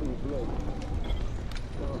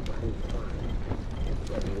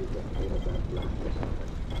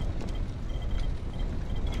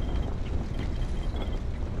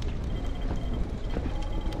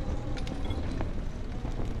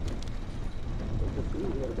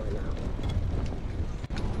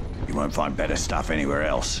 You won't find better stuff anywhere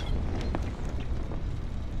else.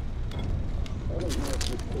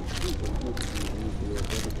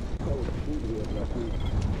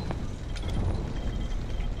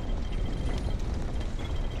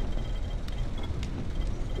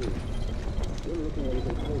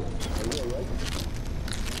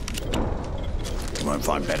 You won't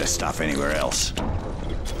find better stuff anywhere else.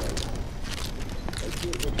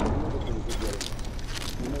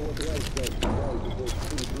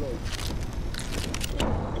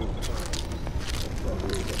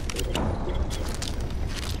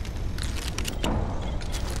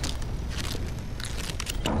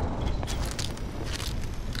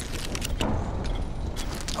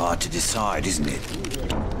 Hard to decide, isn't it?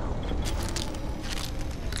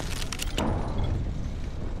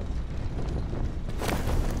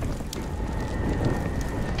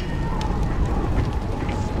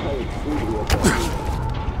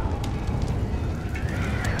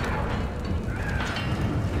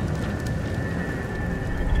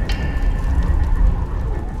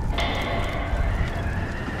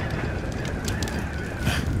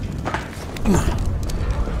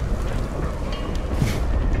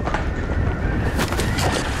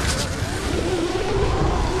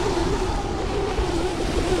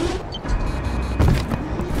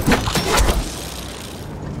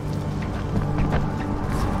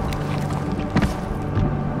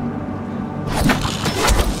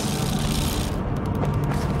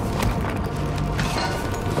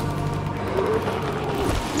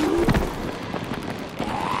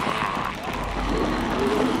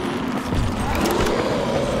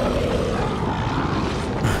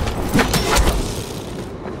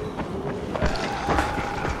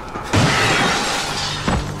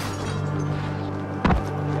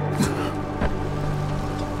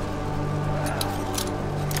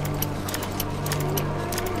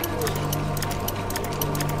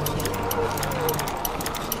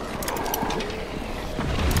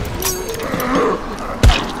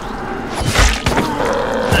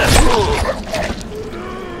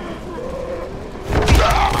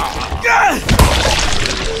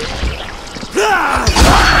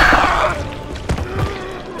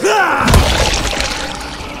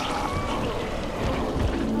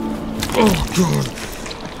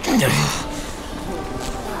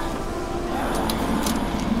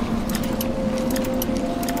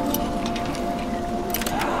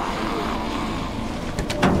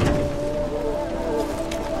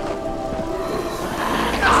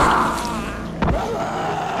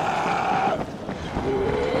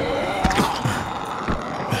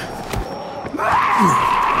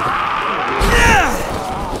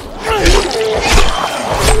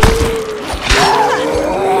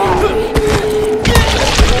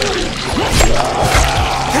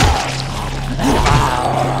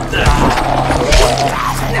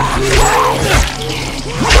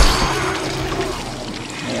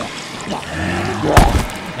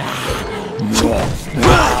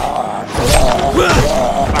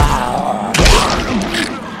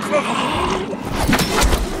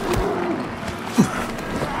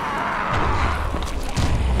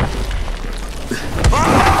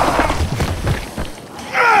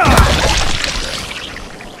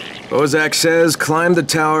 Bozak says, climb the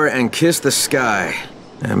tower and kiss the sky.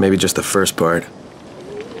 Maybe just the first part.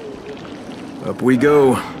 Up we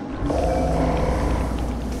go.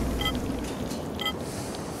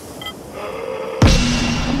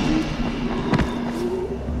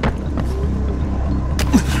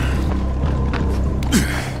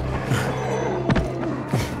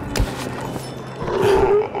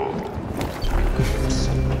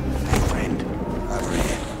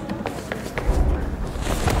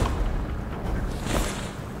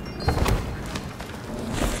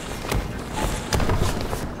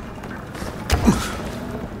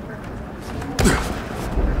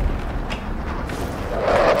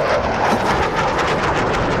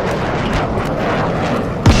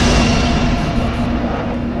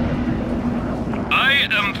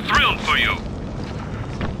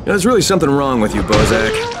 There's really something wrong with you,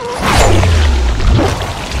 Bozak.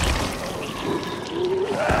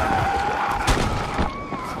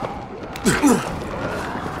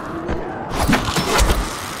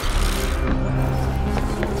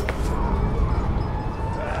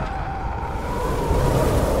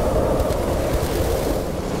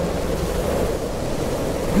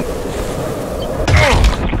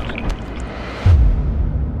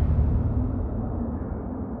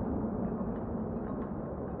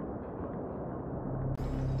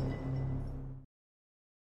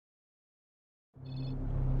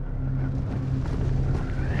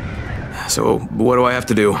 So, what do I have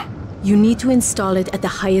to do? You need to install it at the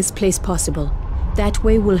highest place possible. That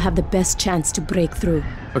way we'll have the best chance to break through.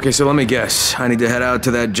 Okay, so let me guess. I need to head out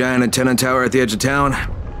to that giant antenna tower at the edge of town?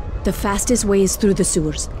 The fastest way is through the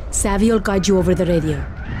sewers. Savvy will guide you over the radio.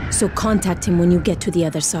 So contact him when you get to the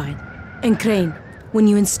other side. And Crane, when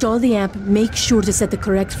you install the amp, make sure to set the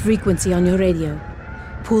correct frequency on your radio.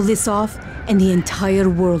 Pull this off, and the entire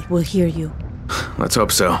world will hear you. Let's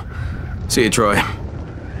hope so. See you, Troy.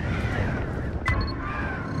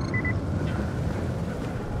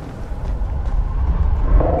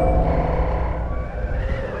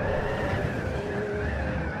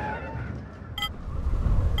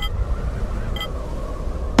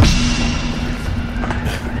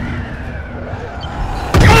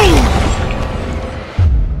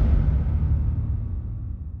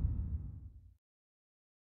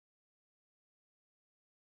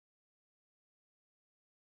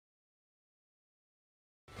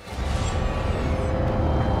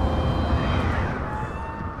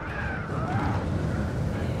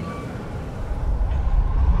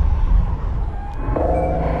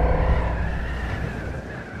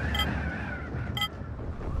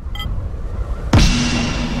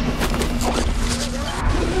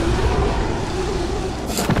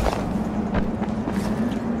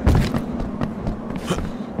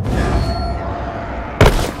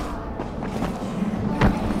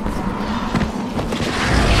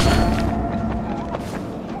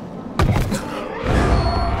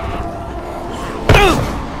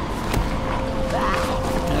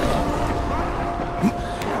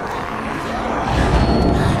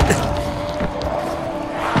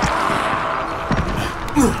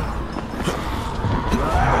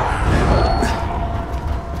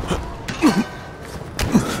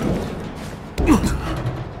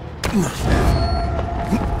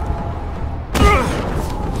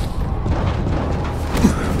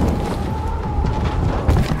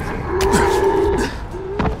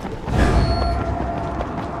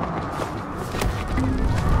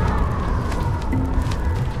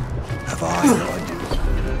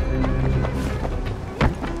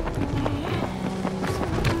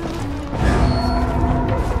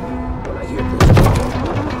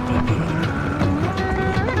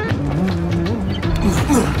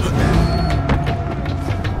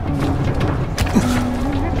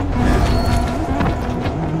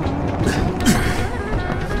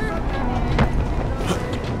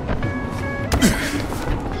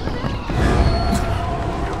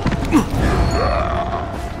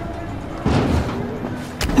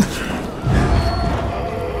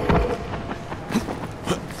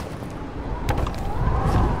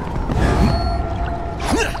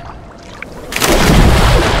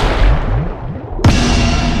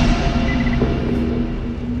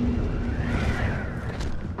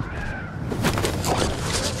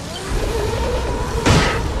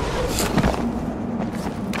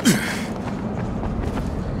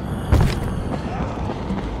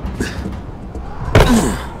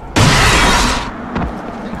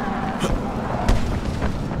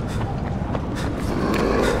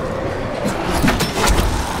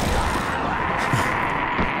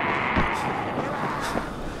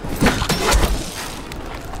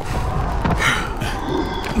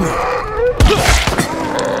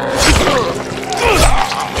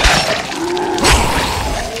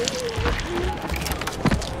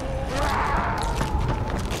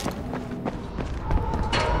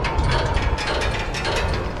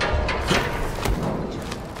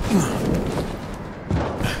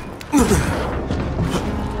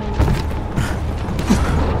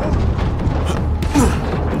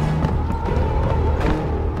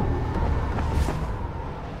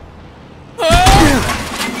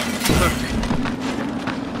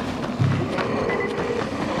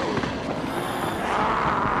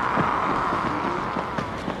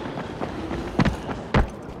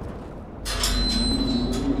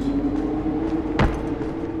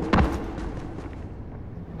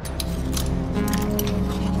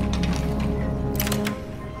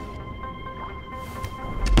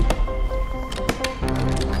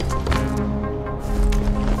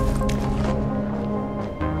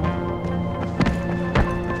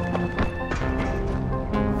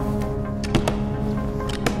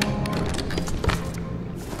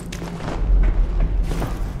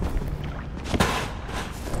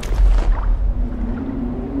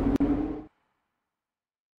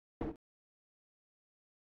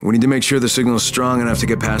 We need to make sure the signal is strong enough to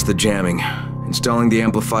get past the jamming. Installing the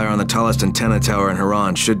amplifier on the tallest antenna tower in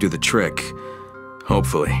Harran should do the trick.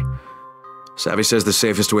 Hopefully. Savvy says the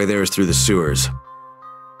safest way there is through the sewers.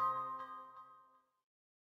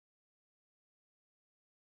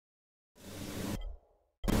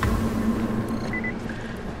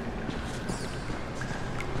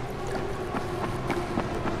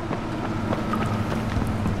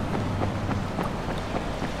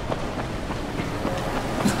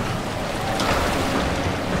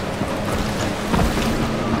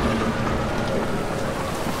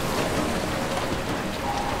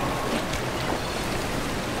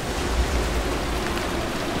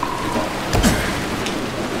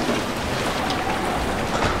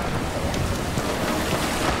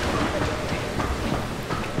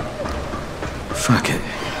 Fuck it.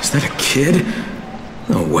 Is that a kid?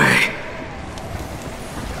 No way.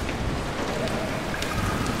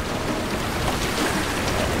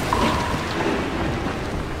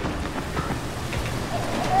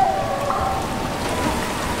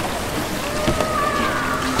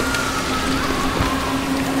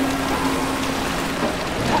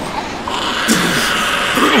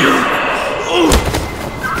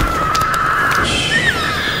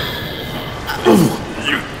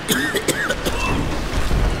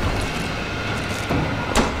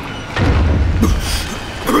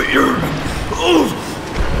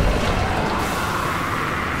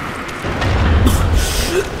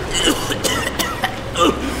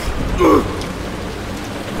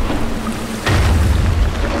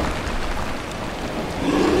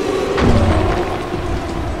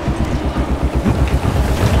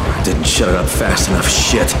 Didn't shut it up fast enough,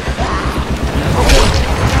 shit.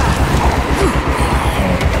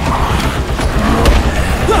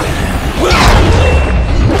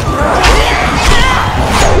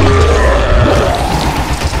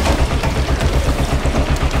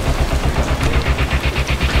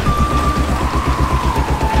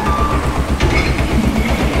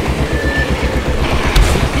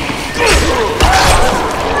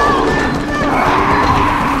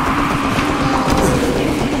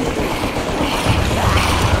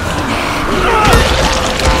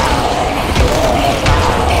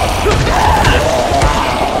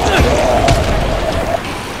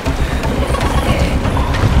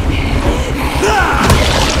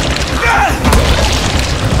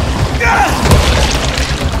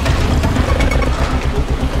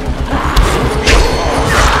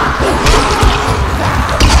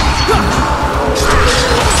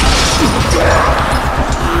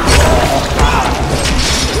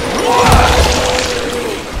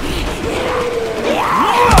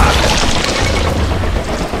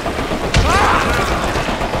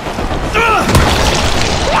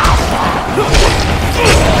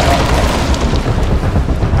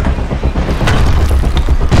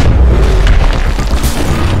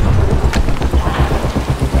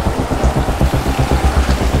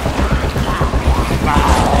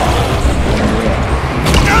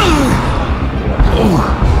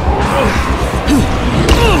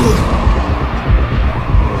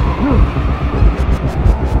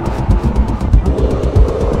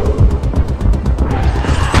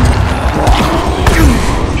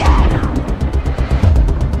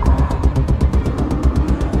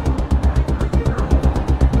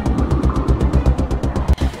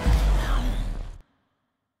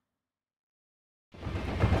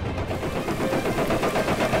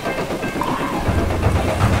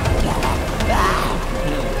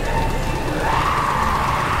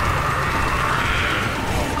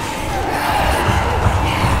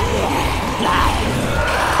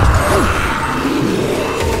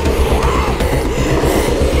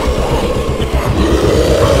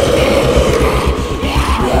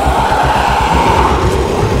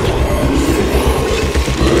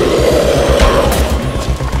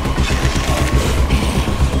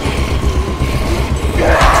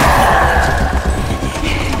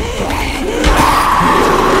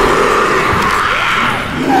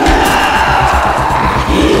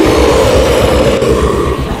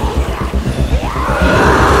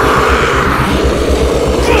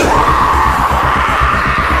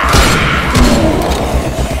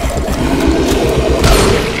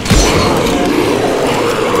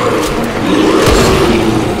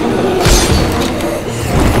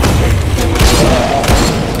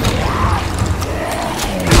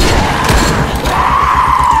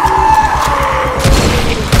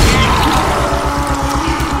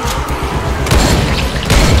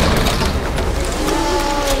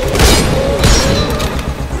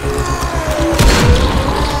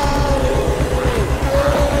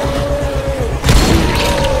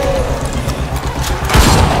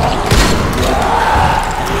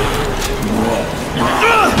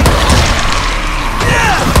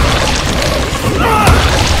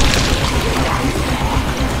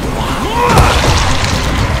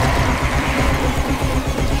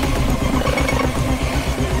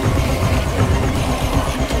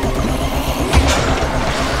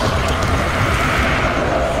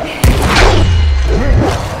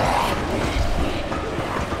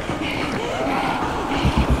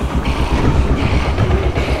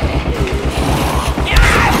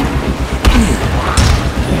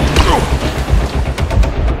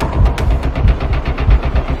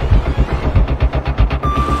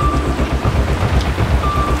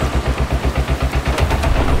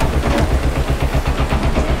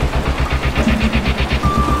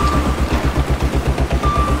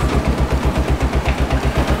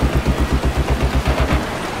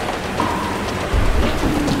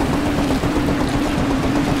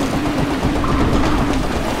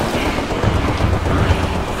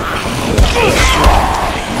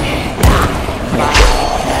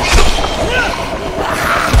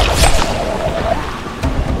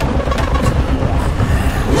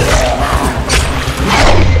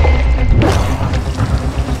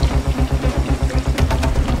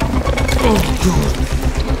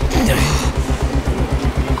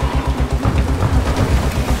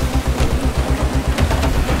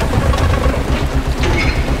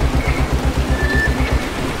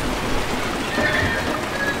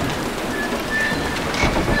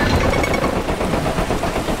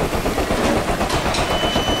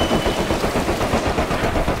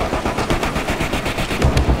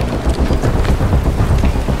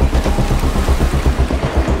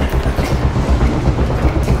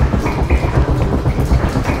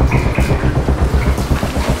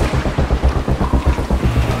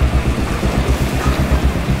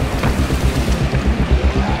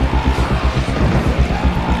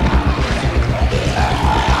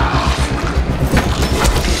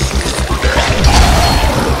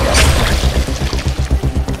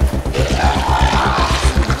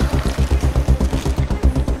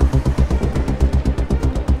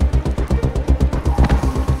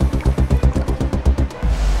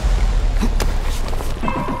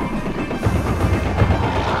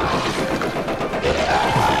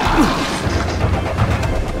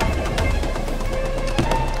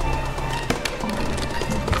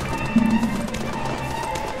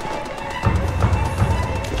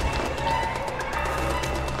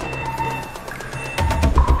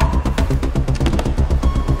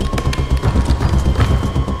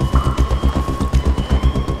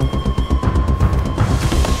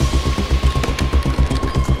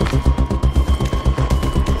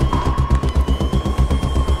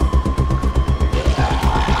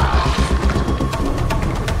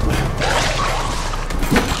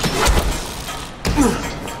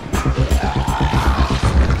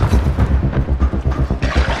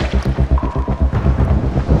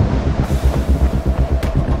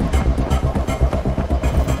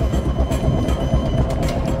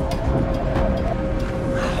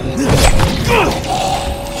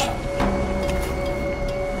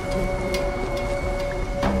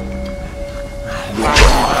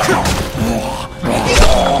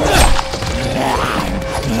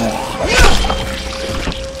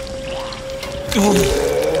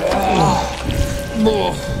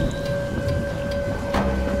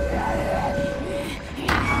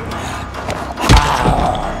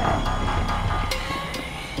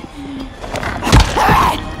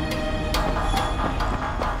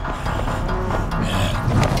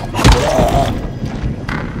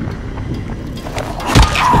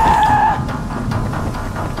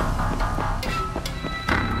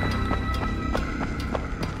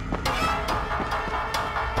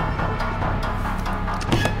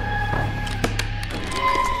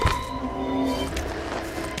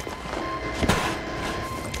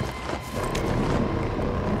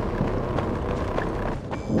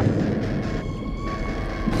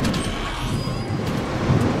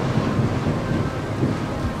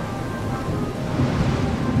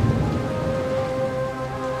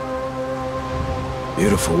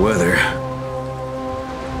 Beautiful weather.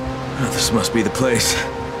 Oh, this must be the place.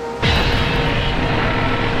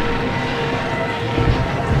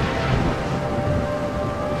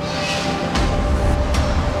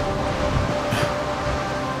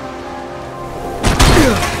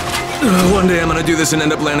 One day I'm gonna do this and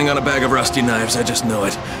end up landing on a bag of rusty knives. I just know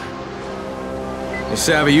it. Hey,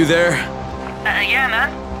 Savvy, you there? Yeah,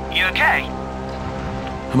 man. You okay?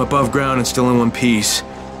 I'm above ground and still in one piece.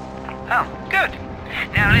 Oh, good.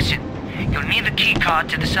 Now listen, you'll need the key card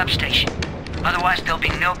to the substation. Otherwise there'll be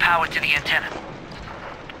no power to the antenna.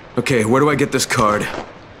 Okay, where do I get this card?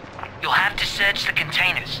 You'll have to search the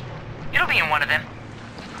containers. It'll be in one of them.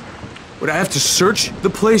 Would I have to search the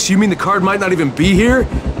place? You mean the card might not even be here?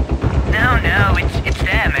 No, it's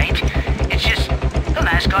there, mate. It's just the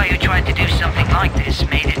last guy who tried to do something like this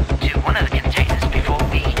made it to one of the containers before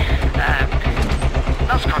we,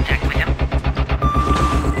 lost contact with him.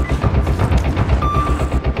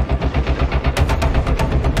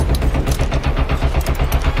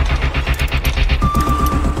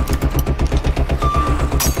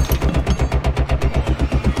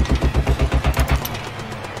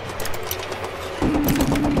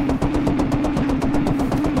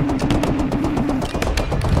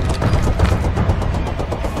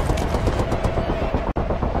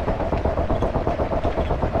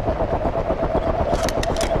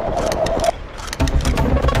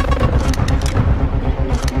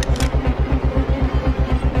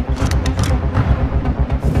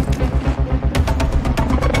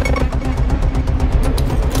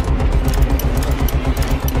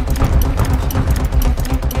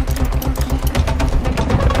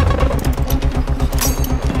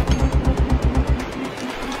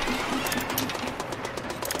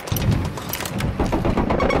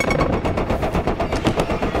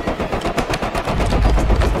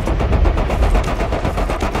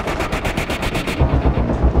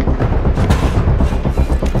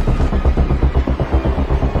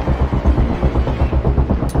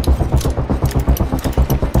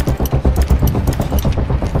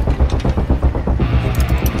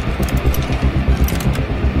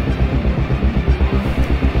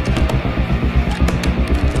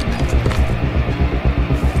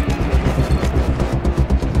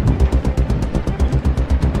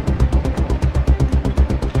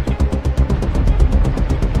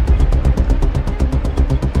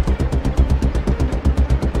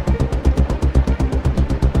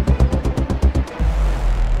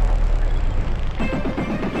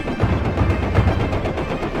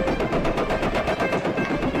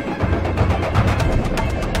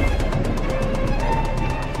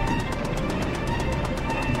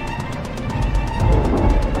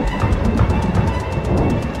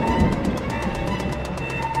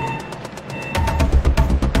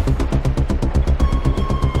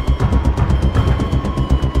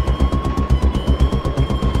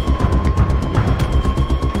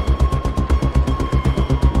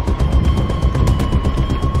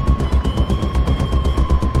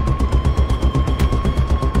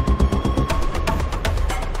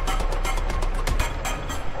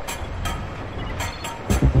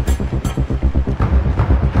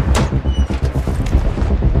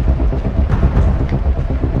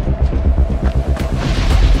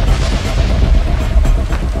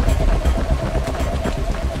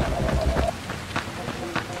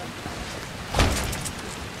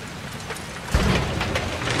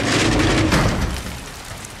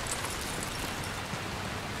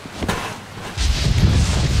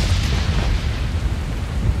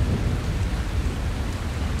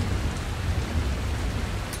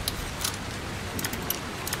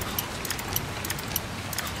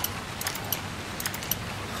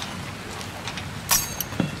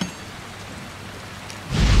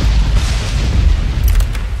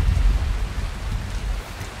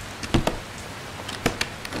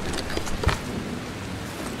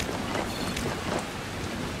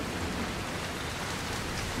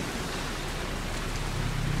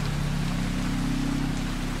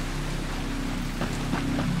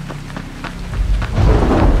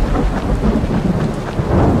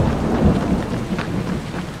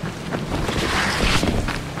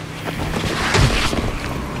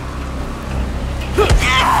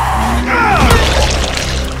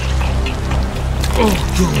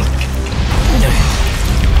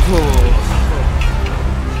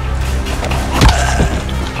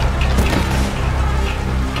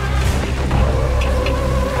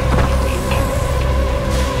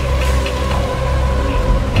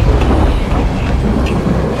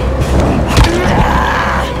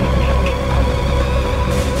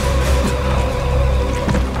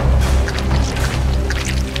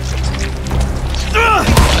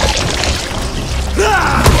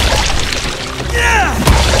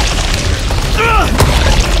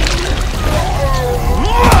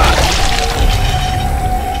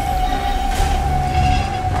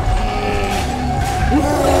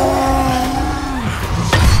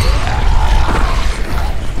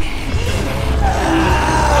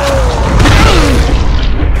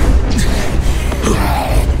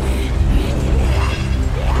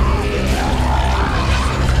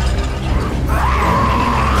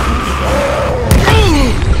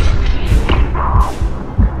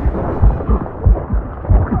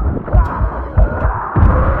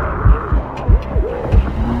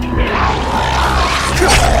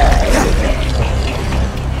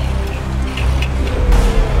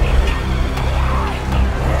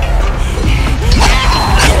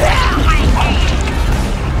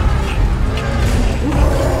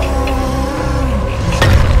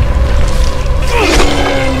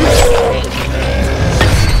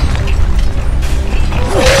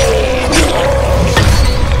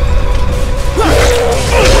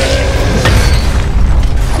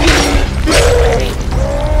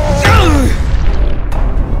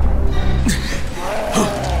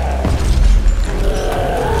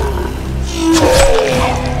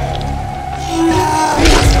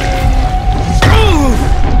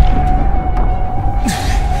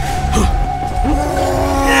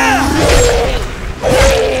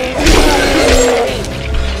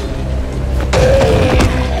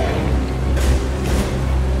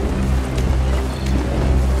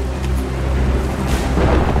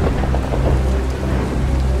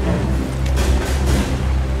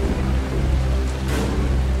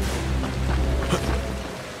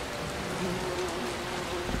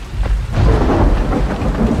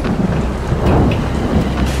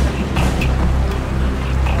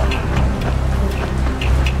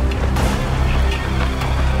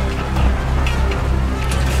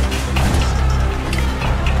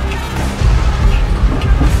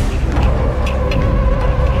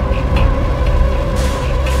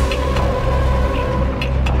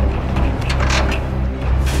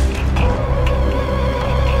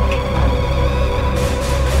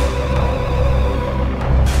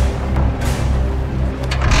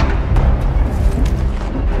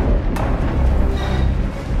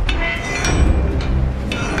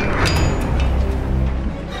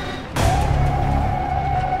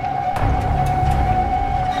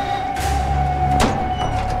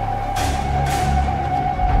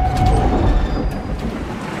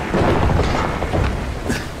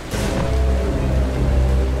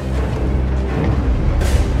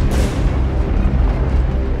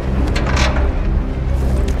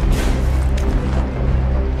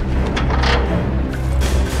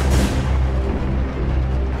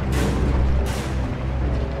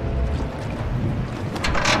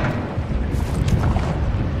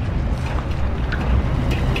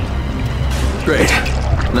 Great.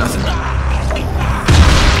 Nothing.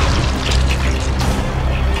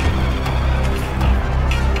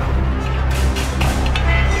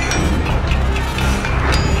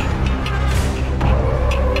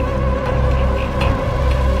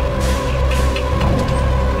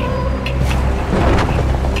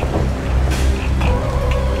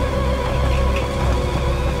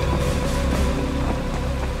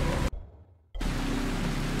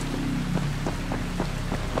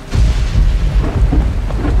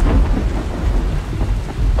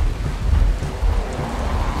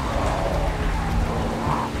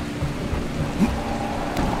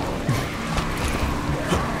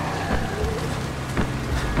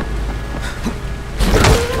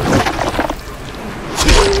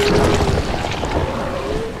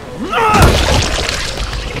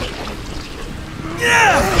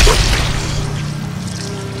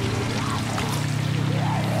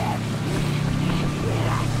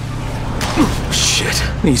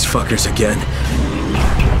 These fuckers again.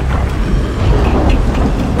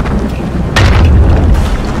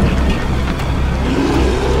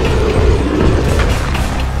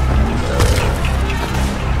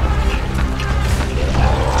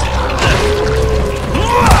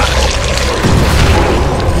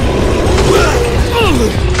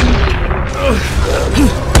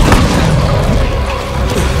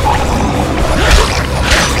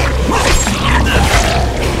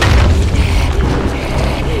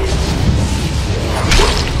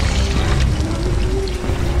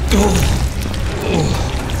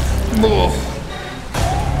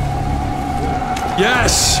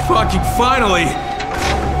 Yes! Fucking finally!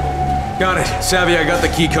 Got it. Savvy, I got the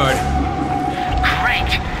keycard. Great!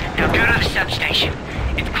 Now go to the substation.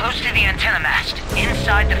 It's close to the antenna mast,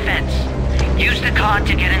 inside the fence. Use the card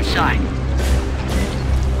to get inside.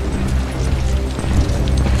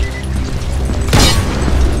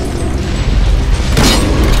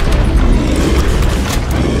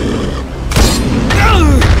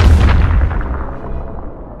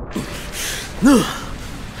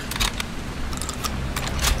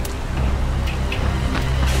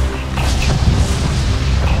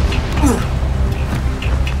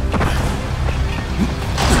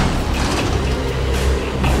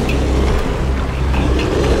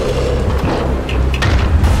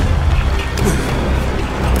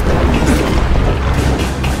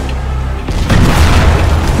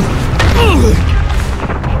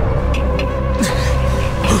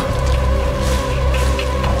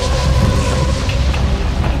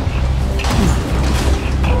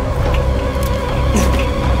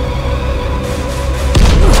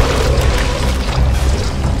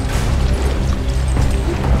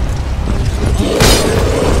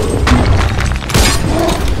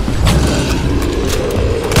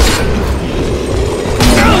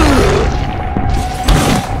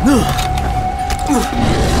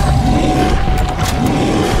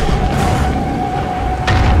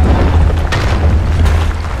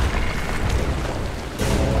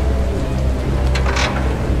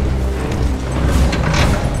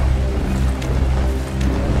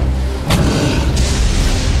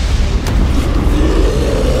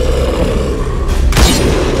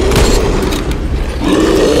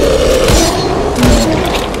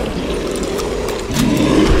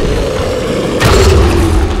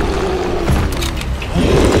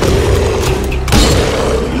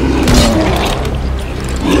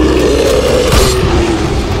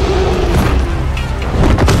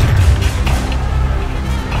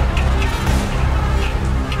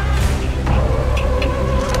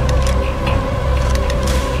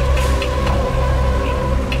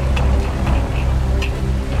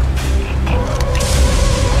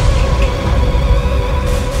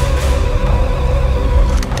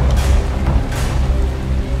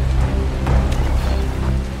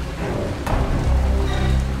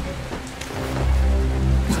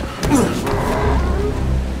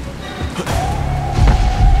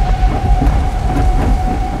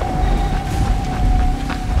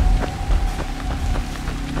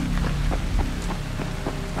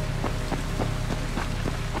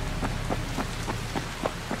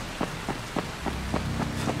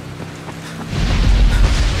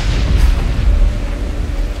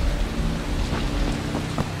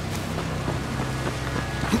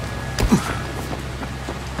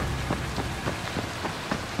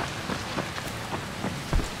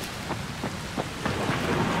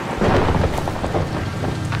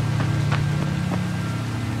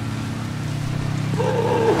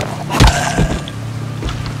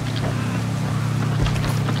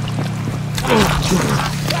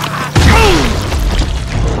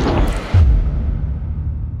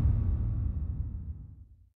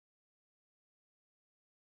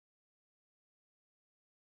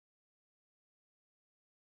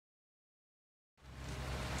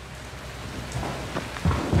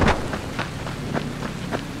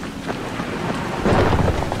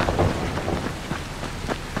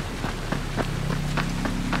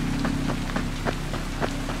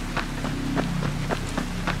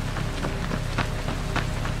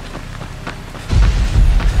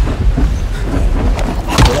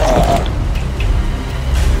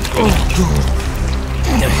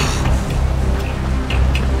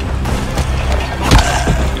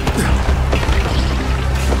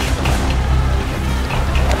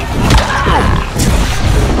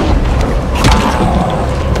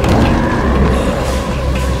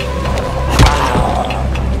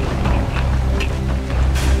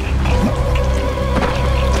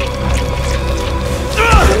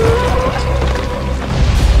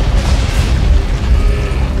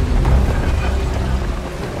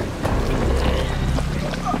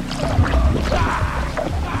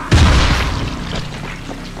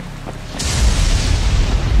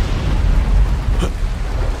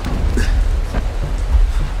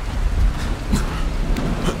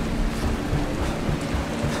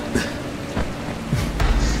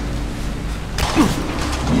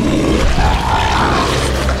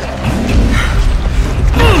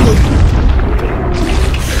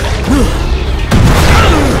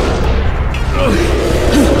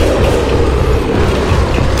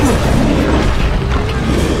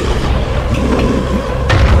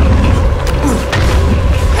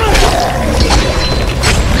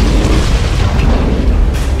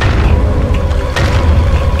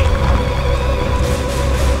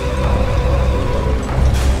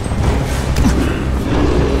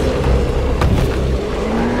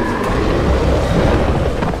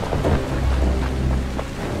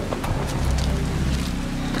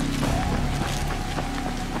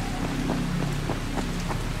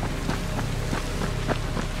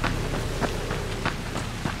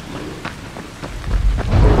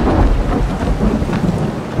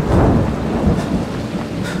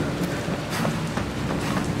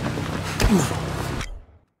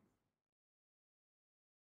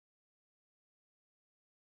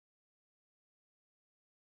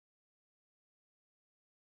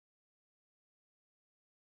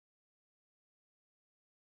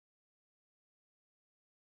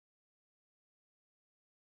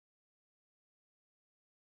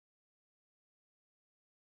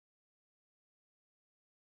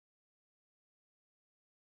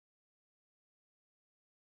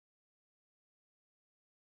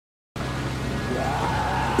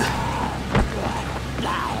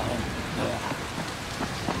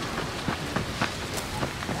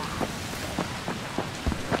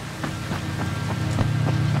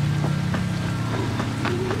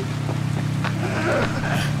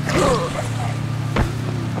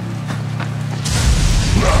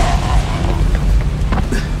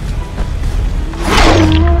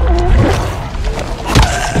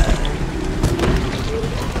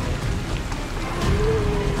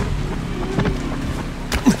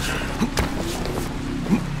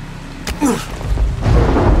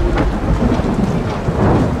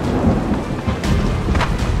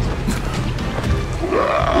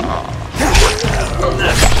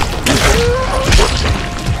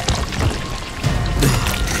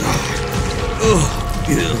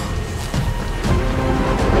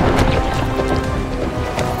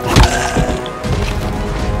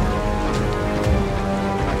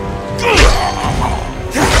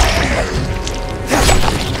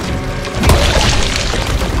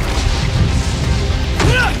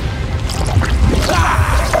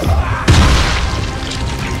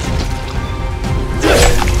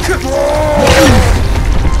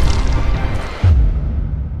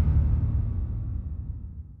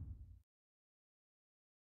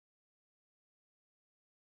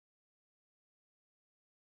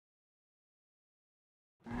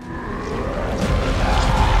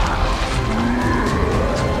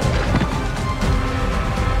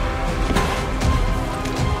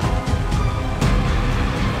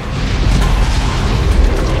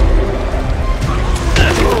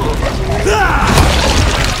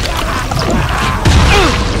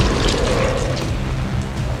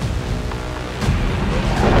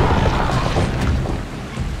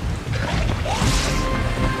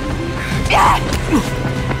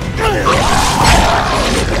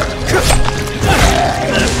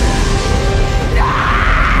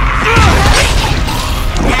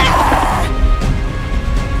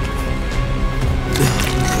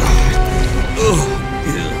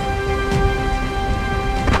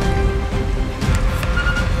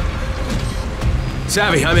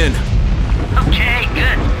 Savvy, I'm in. Okay,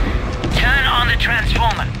 good. Turn on the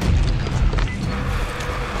transformer.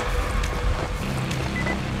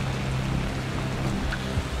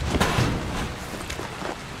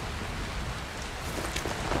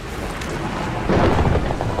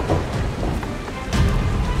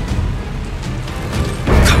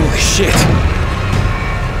 Holy shit!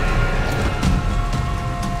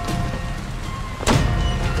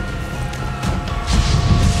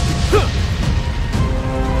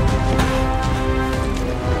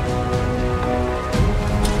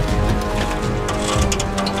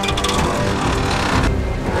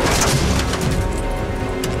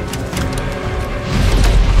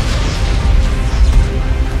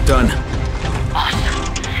 Done.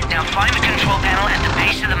 Awesome. Now find the control panel at the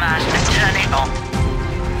base of the mast and turn it on.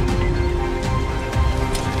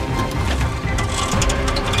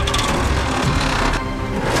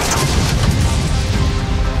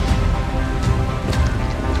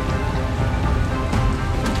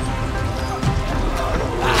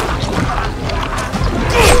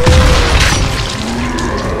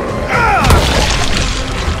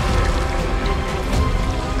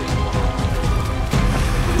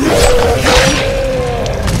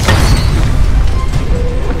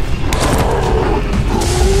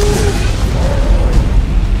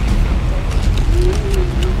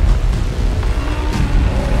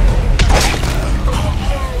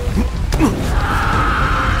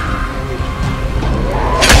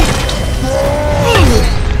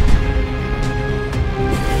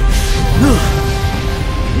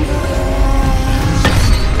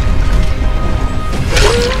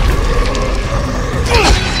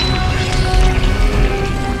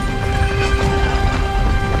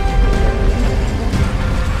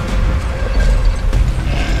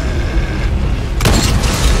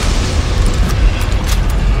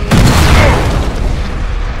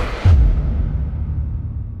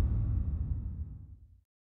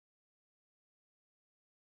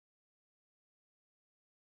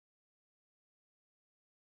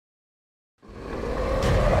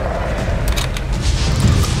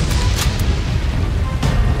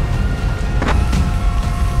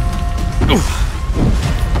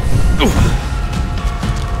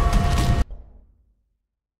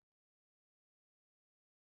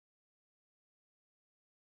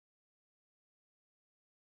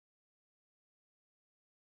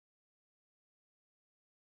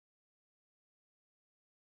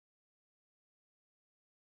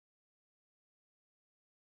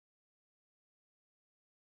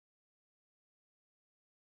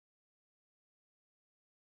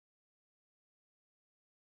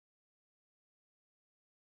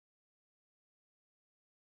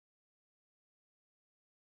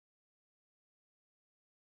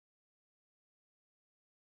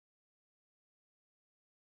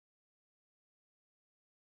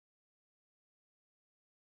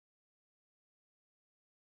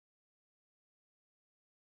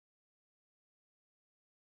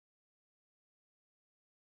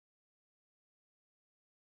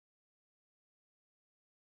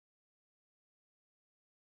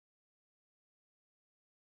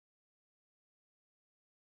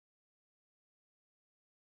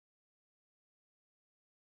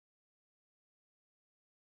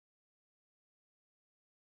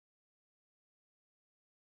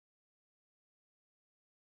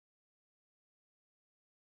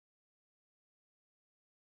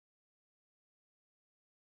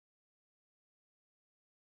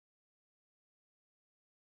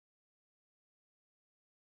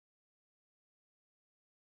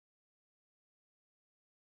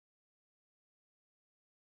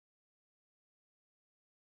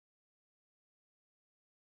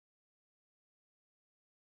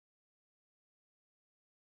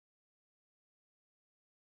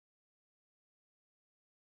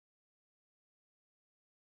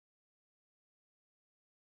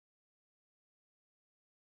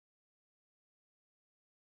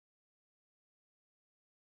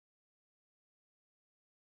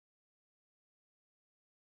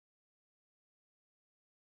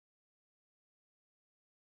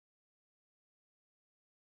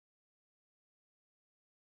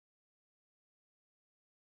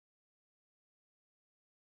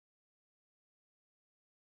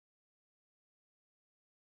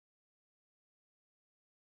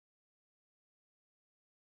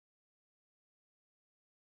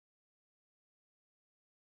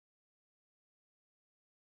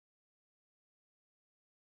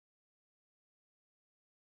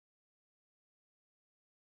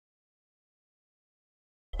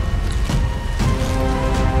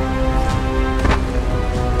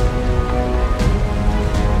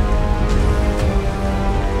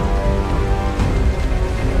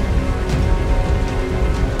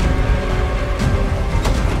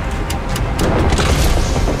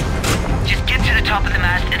 top of the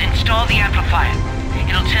mast and install the amplifier.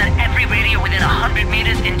 It'll turn every radio within 100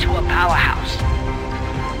 meters into a powerhouse.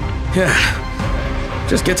 Yeah.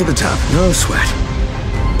 Just get to the top. No sweat.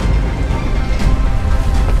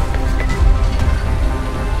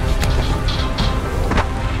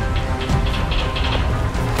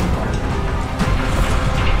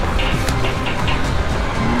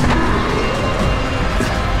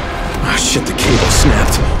 Ah, shit, the cable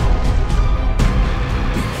snapped.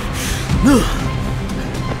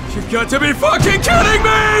 You've got to be fucking kidding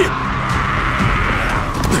me!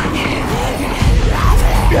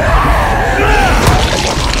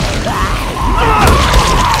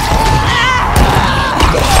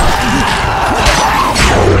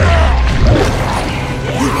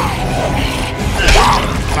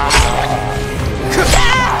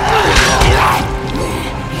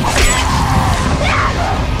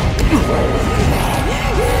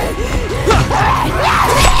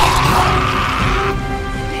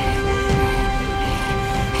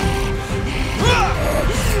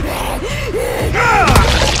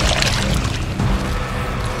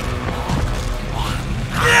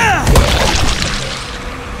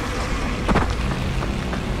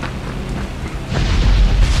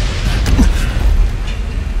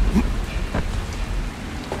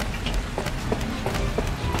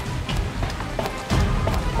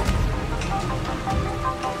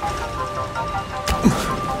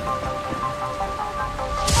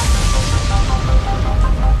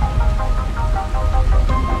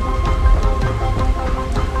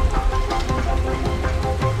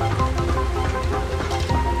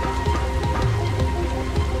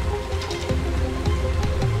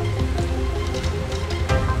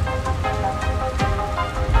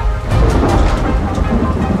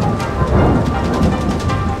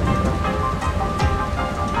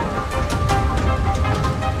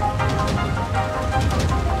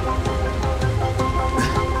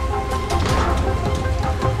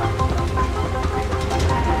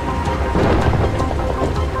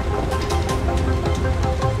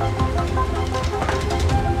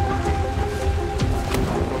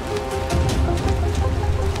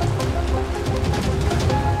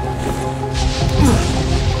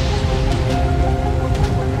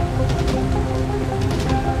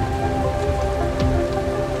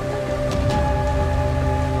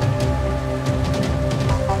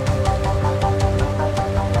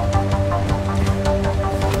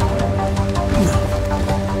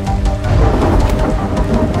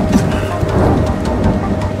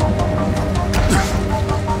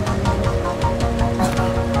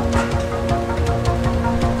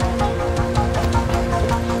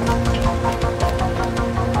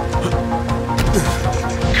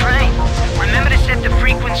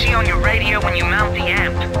 so when you mount the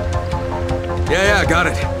amp. Yeah, got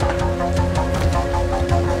it.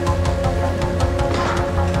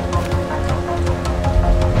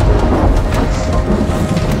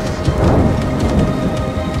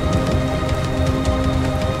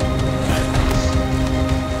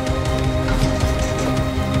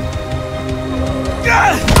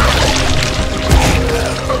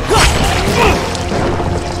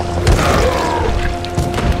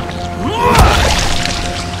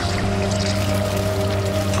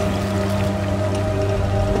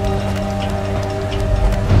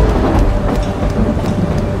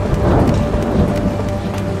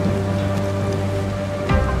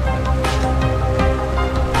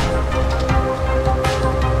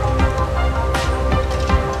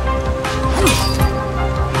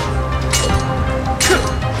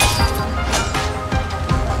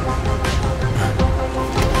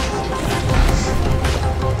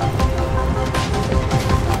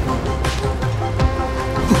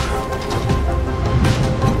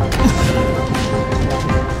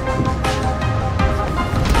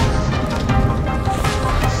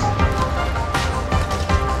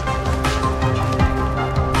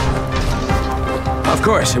 Of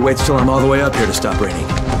course, it waits till I'm all the way up here to stop raining.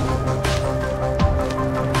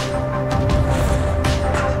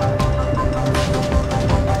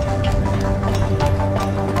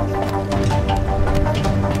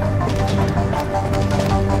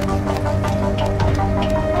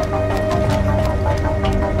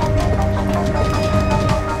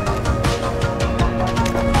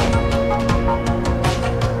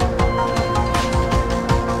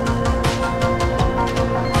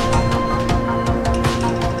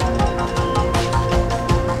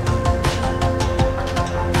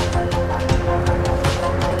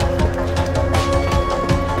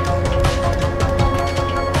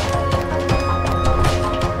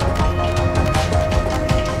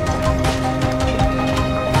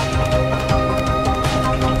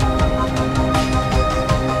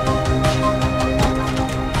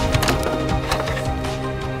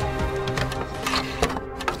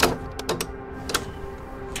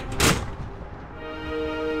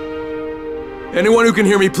 Anyone who can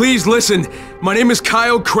hear me, please listen. My name is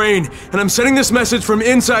Kyle Crane, and I'm sending this message from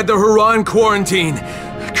inside the Harran quarantine.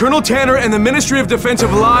 Colonel Tanner and the Ministry of Defense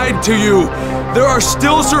have lied to you. There are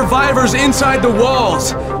still survivors inside the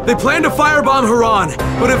walls. They plan to firebomb Harran,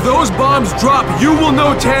 but if those bombs drop, you will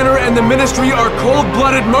know Tanner and the Ministry are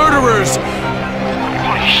cold-blooded murderers.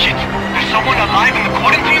 Holy shit! There's someone alive in the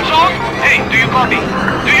quarantine zone? Hey, do you copy?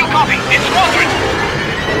 Do you copy? It's Mordred!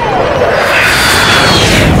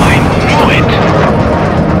 I knew it!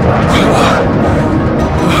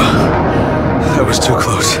 That was too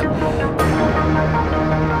close.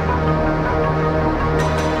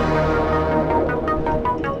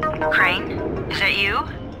 Crane, is that you?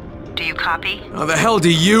 Do you copy? How the hell do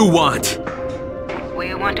you want?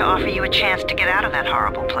 We want to offer you a chance to get out of that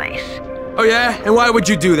horrible place. Oh yeah? And why would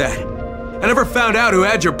you do that? I never found out who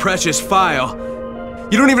had your precious file.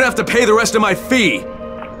 You don't even have to pay the rest of my fee.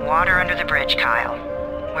 Water under the bridge, Kyle.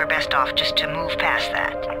 We're best off just to move past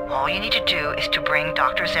that. All you need to do is to bring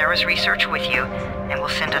Dr. Zara's research with you, and we'll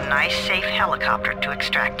send a nice, safe helicopter to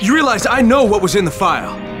extract you. You realize I know what was in the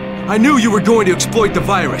file. I knew you were going to exploit the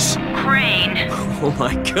virus. Crane! Oh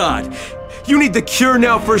my god. You need the cure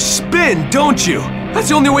now for spin, don't you? That's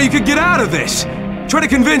the only way you could get out of this. Try to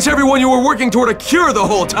convince everyone you were working toward a cure the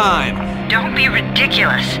whole time. Don't be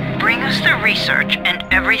ridiculous. Bring us the research, and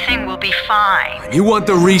everything will be fine. You want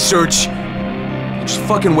the research? Just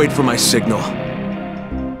fucking wait for my signal.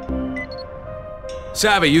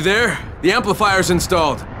 Savvy, you there? The amplifier's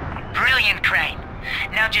installed. Brilliant, Crane.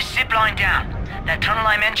 Now just zipline down. That tunnel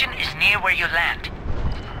I mentioned is near where you land.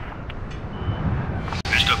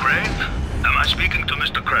 Mr. Crane? Am I speaking to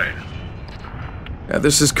Mr. Crane? Yeah,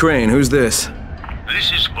 this is Crane. Who's this?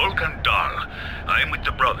 This is Volkan Dahl. I am with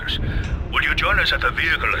the brothers. Will you join us at the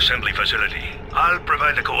vehicle assembly facility? I'll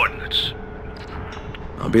provide the coordinates.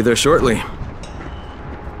 I'll be there shortly.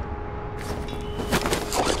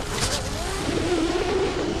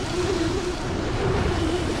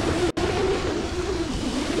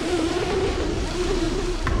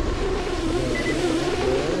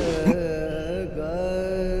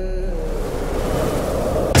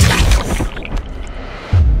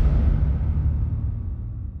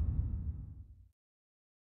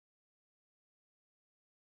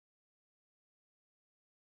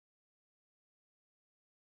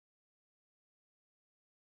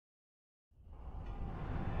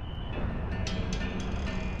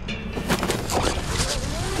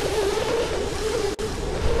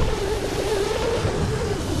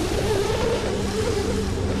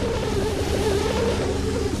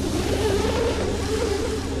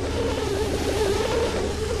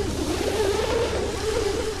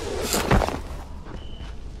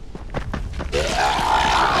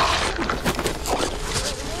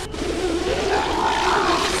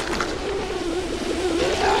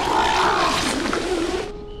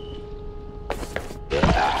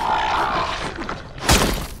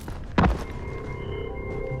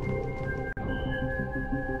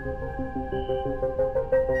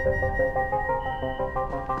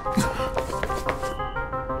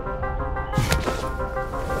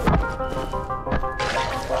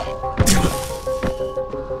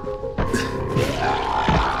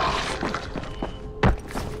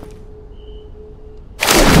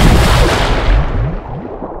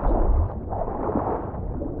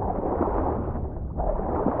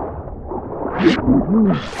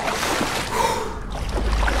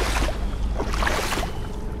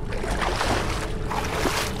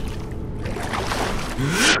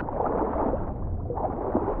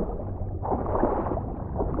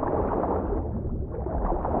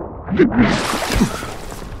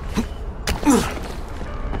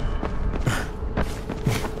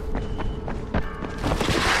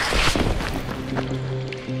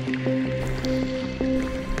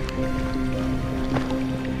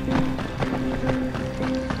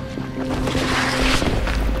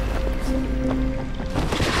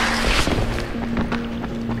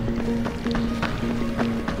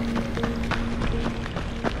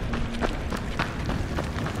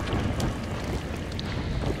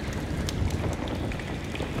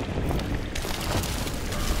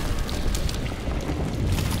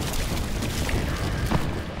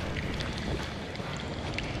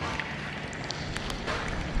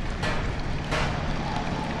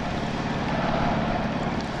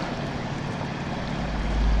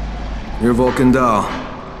 You're Vulcan Dahl.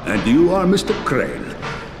 And you are Mr. Crane.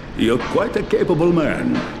 You're quite a capable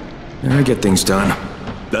man. I get things done.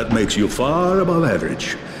 That makes you far above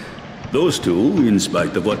average. Those two, in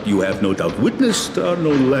spite of what you have no doubt witnessed, are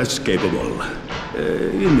no less capable.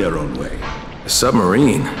 In their own way. A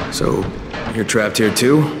submarine? So, you're trapped here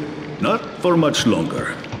too? Not for much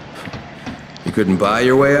longer. You couldn't buy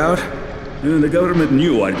your way out? The government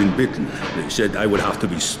knew I'd been bitten. They said I would have to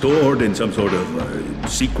be stored in some sort of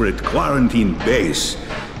secret quarantine base.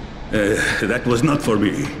 That was not for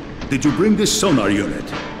me. Did you bring this sonar unit?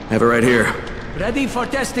 Have it right here. Ready for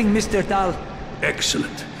testing, Mr. Dahl.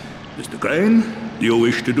 Excellent. Mr. Crane, do you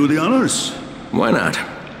wish to do the honors? Why not?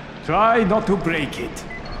 Try not to break it.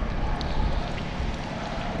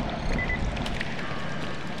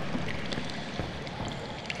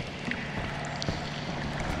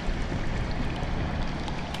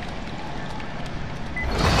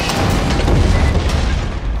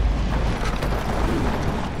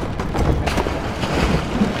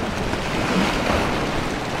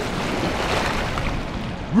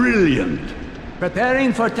 Brilliant.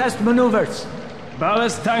 Preparing for test maneuvers.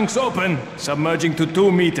 Ballast tanks open, submerging to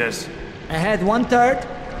 2 meters. Ahead 1/3.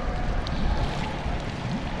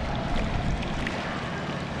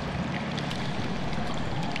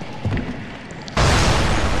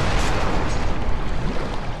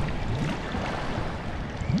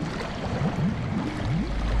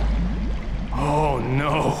 Oh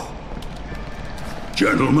no.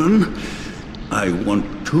 Gentlemen, I want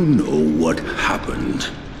to know what happened.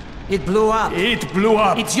 It blew up. It blew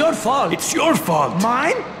up. It's your fault. It's your fault.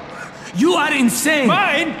 Mine? You are insane.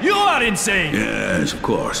 Mine? You are insane. Yes, of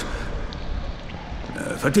course.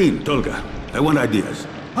 Fatin, Tolga, I want ideas.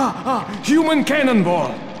 Human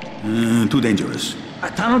cannonball. Too dangerous. A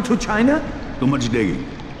tunnel to China? Too much digging.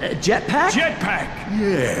 Jetpack? Jetpack.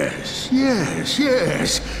 Yes.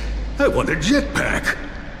 I want a jetpack.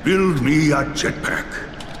 Build me a jetpack.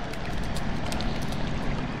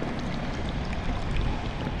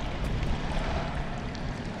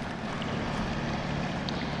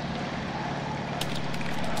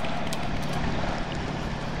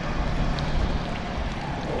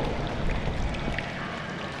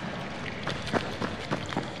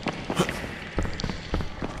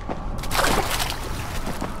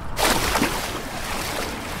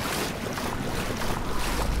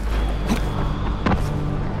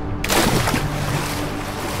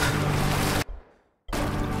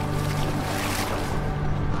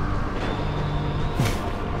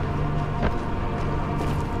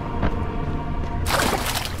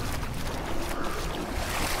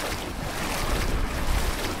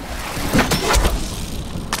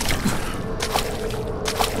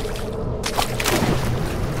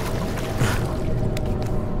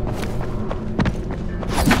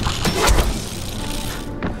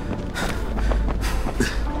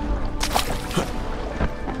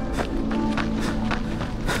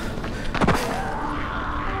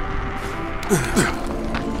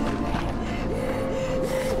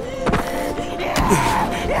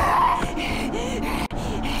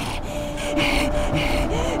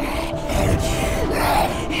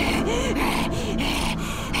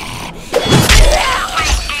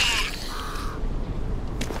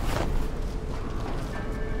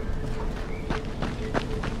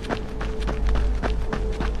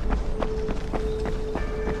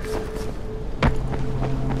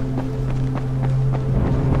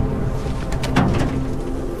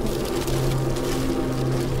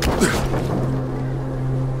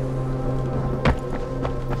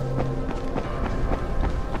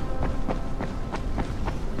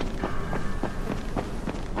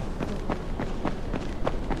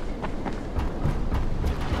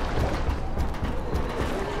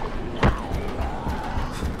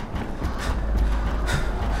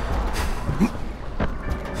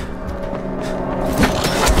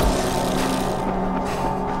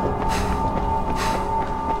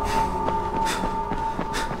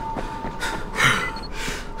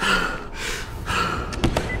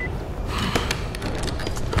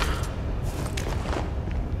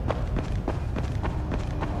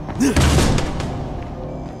 Yeah,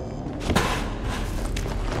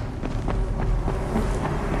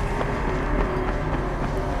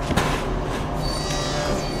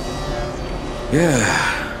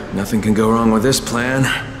 nothing can go wrong with this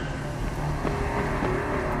plan.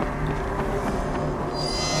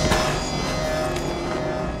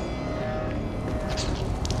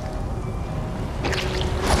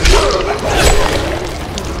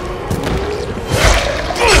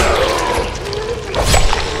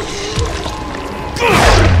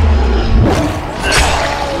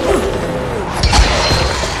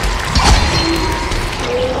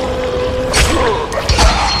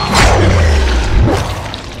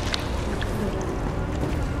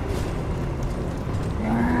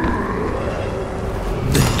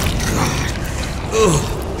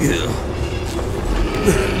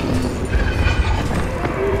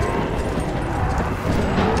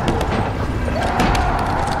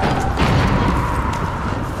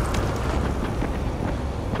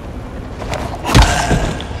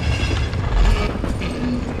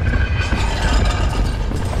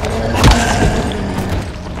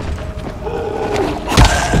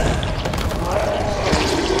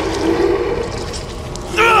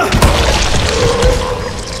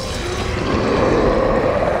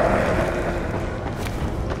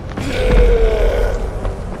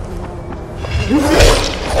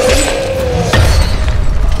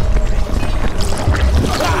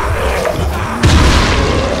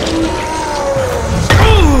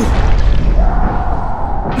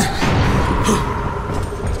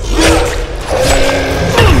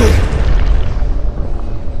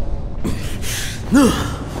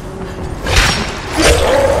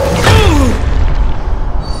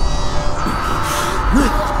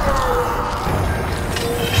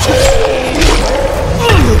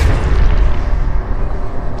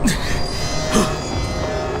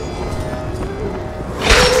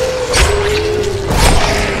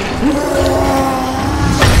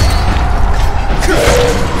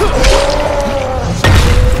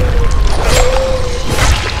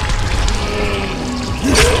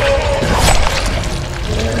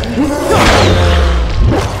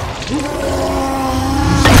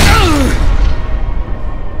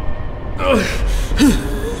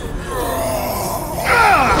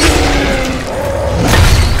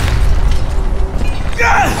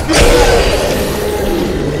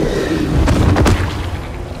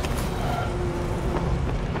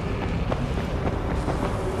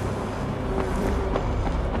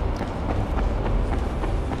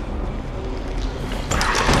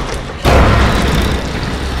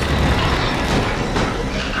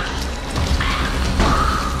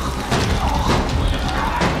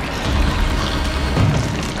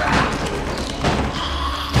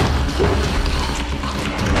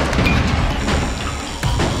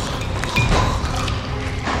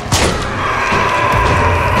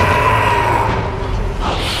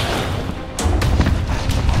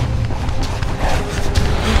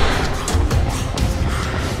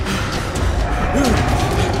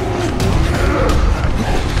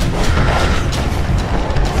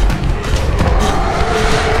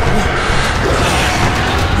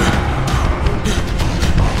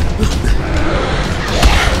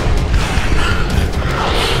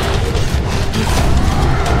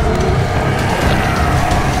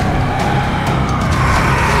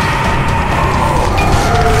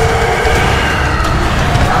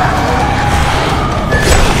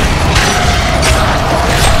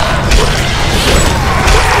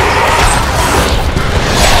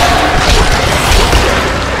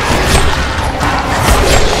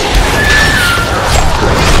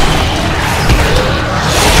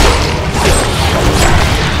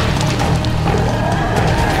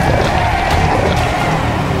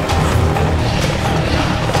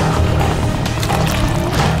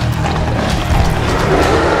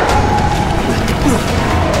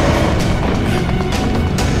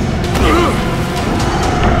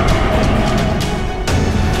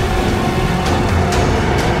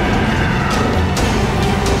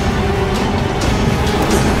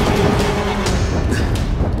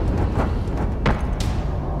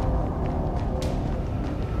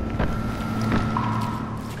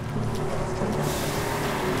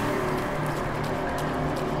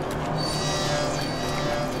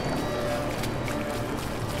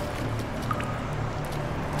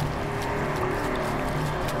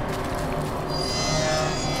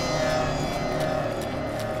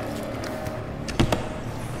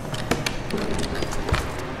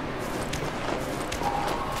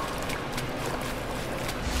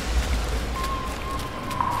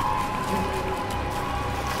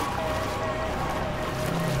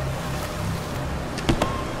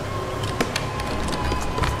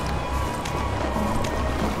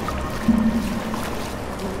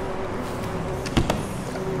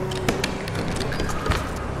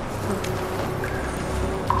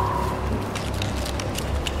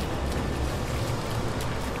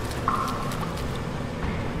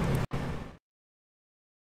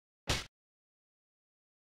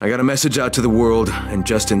 I got a message out to the world, and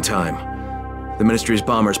just in time. The Ministry's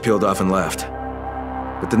bombers peeled off and left.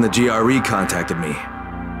 But then the GRE contacted me.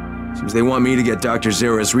 Seems they want me to get Dr.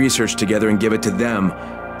 Zera's research together and give it to them,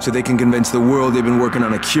 so they can convince the world they've been working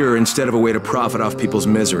on a cure instead of a way to profit off people's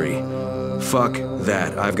misery. Fuck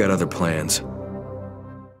that, I've got other plans.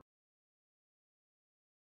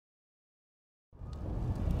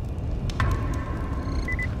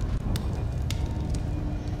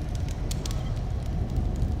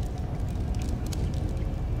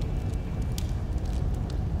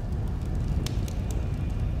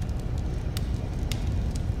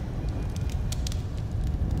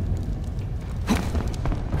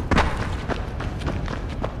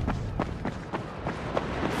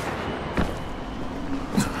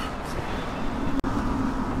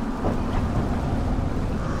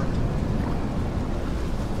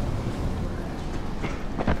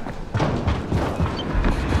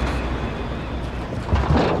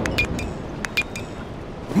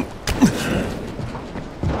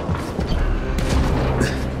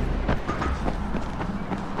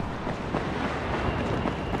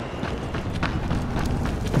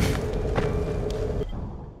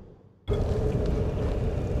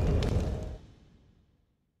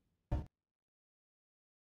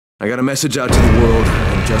 I got a message out to the world,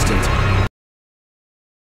 and just in time.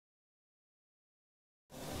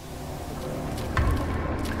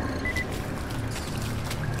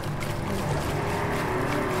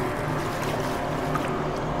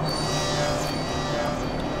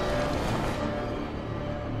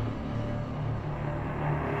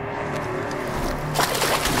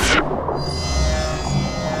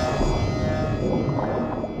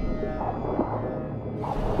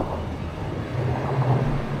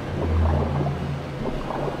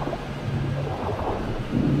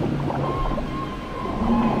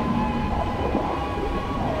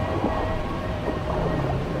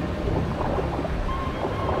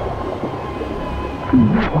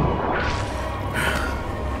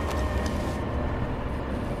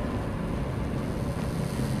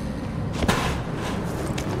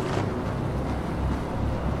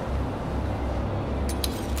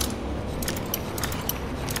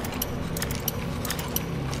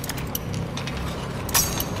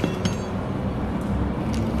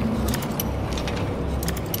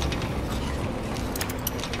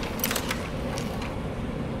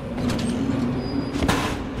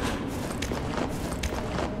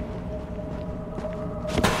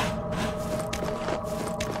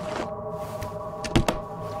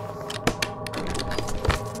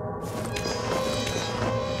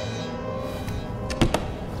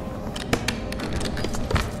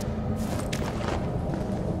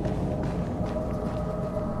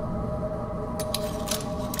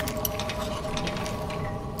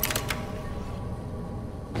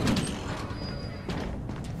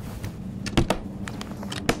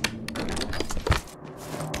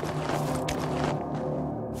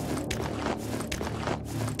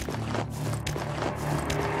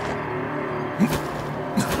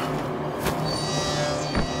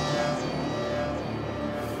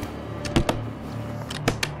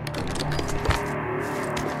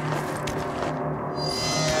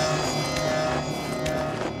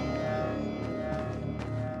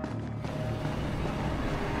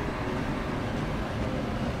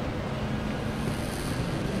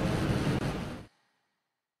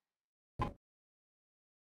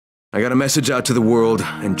 I got a message out to the world,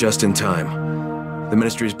 and just in time. The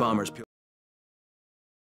Ministry's bombers peeled...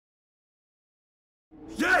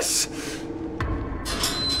 Yes!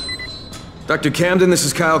 Dr. Camden, this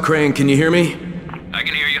is Kyle Crane. Can you hear me? I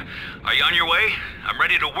can hear you. Are you on your way? I'm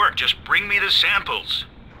ready to work. Just bring me the samples.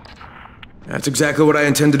 That's exactly what I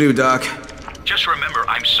intend to do, Doc. Just remember,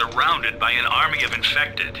 I'm surrounded by an army of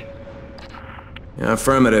infected. Yeah,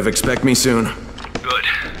 affirmative. Expect me soon. Good.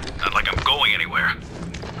 Not like I'm going anywhere.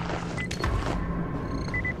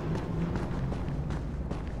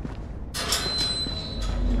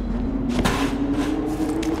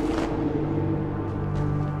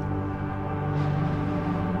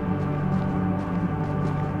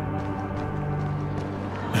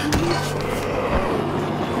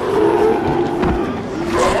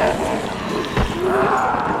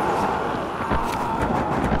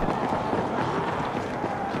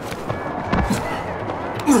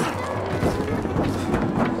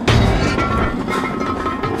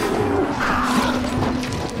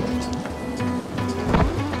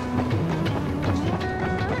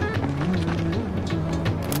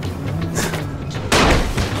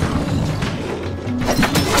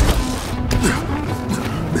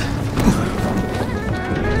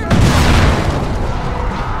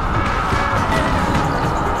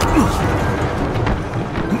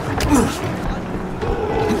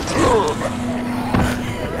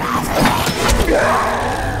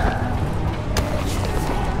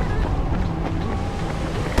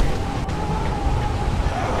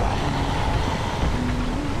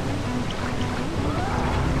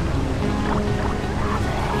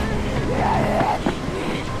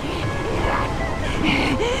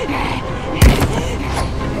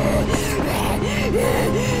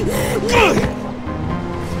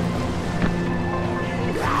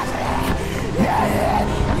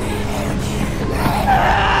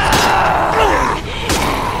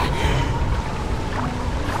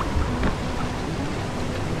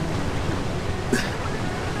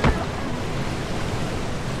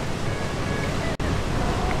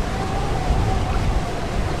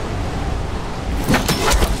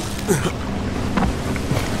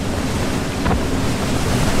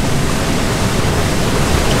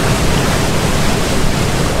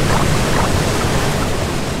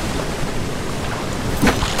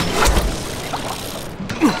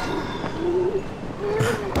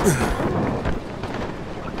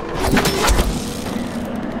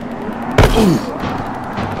 Hey!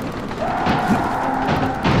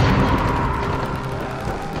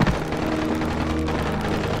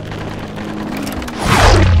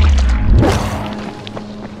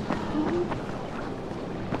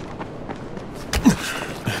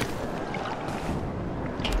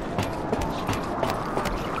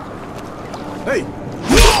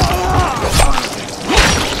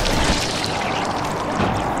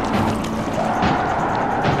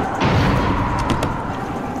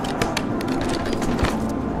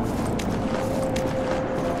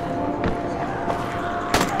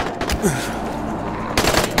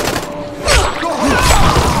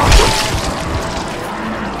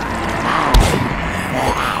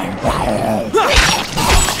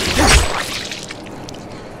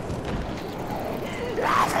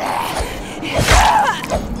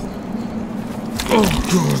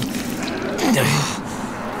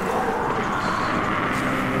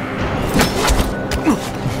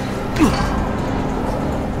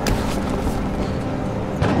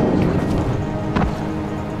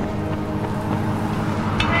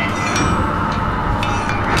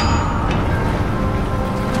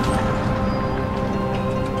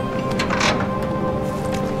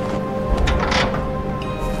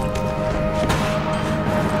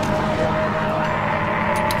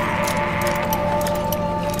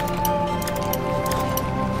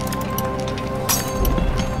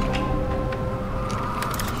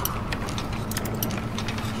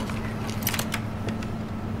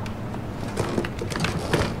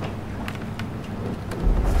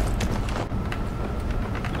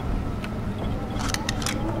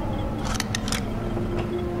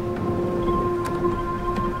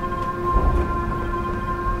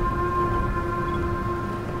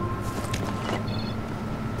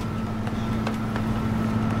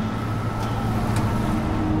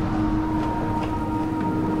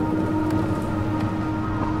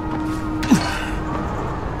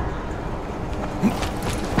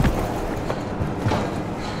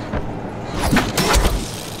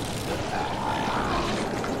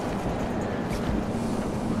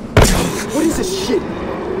 What is this shit?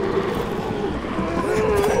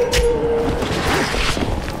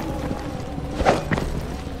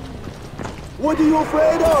 What are you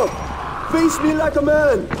afraid of? Face me like a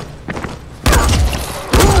man!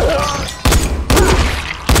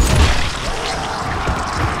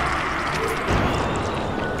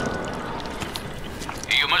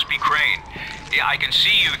 You must be Crane. Yeah, I can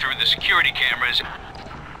see you through the security cameras.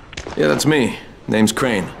 Yeah, that's me. Name's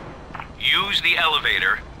Crane. Use the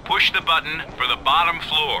elevator. Push the button for the bottom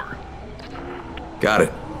floor. Got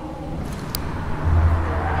it.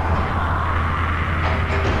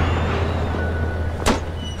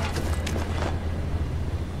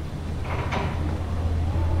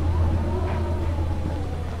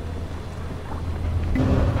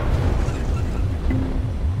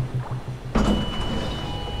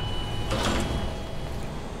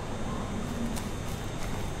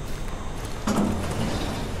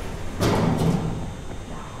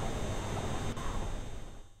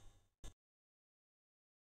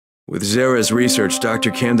 With Zera's research,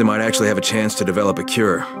 Dr. Camden might actually have a chance to develop a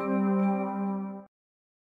cure.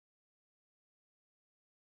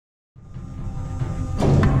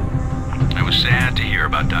 I was sad to hear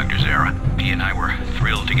about Dr. Zera. He and I were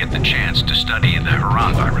thrilled to get the chance to study the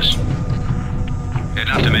Harran virus. And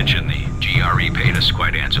not to mention, the GRE paid us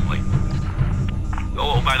quite handsomely.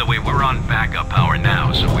 Oh, by the way, we're on backup power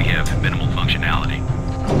now, so we have minimal functionality.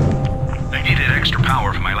 I needed extra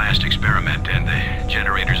power for my last experiment, and the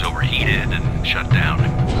generators overheated and shut down.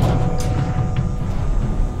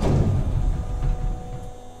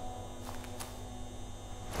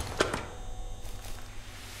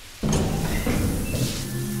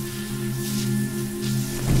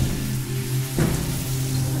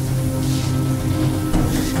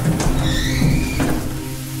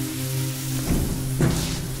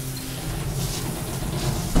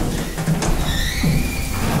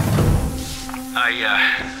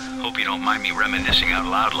 I hope you don't mind me reminiscing out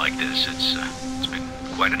loud like this. It's been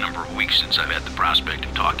quite a number of weeks since I've had the prospect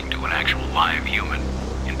of talking to an actual live human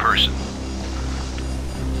in person.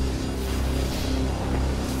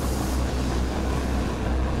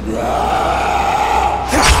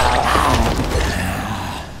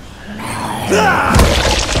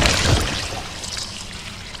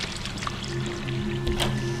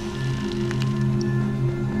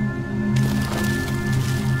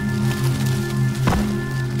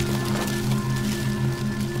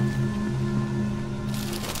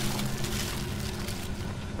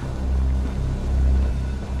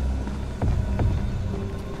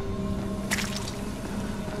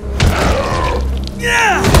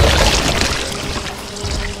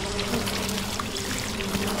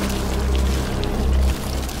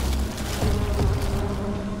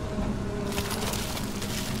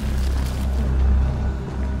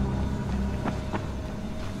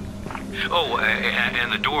 Oh, and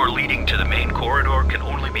the door leading to the main corridor can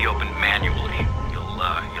only be opened manually.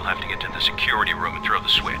 You'll have to get to the security room and throw the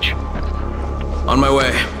switch. On my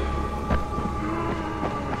way.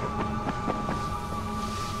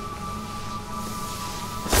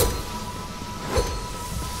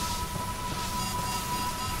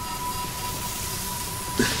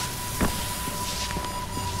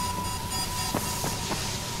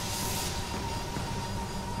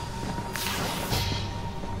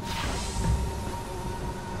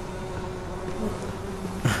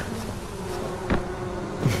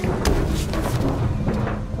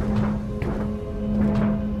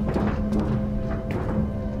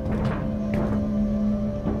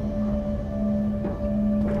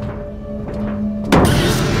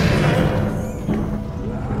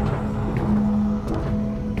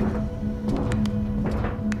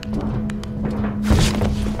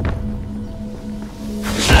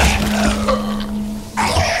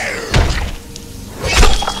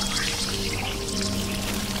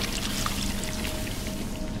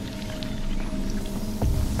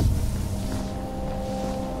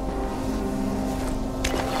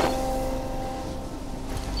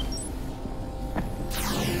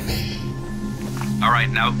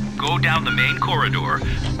 Now, go down the main corridor.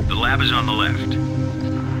 The lab is on the left.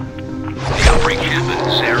 The outbreak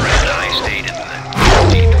happened. Sarah and I stayed in the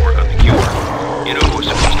quarantine to work on the cure. You know who was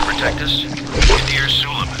supposed to protect us? Engineer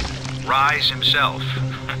Suleiman. Rais himself.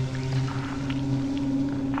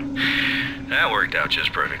 That worked out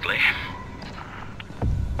just perfectly.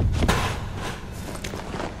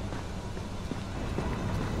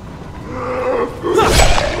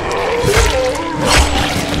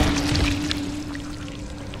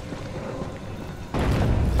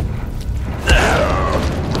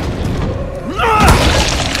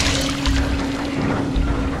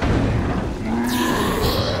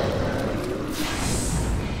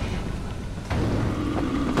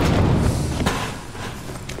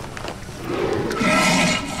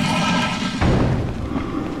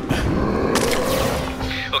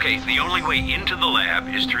 The only way into the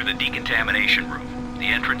lab is through the decontamination room. The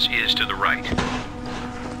entrance is to the right.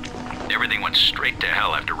 Everything went straight to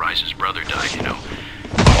hell after Rice's brother died, you know.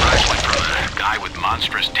 Rice went from a guy with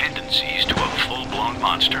monstrous tendencies to a full-blown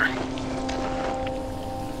monster.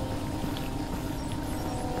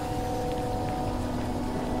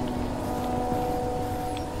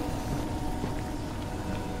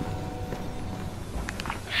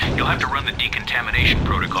 You'll have to run the decontamination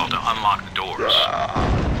protocol to unlock the doors.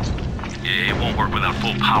 It won't work without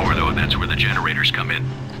full power, though. That's where the generators come in.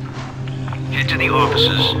 Head to the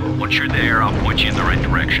offices. Once you're there, I'll point you in the right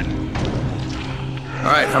direction.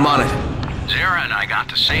 All right, I'm on it. Zara and I got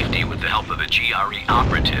to safety with the help of a GRE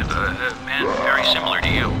operative, man very similar to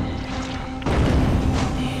you.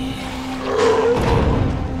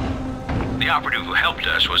 The operative who helped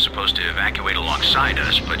us was supposed to evacuate alongside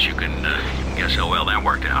us, but you can guess how well that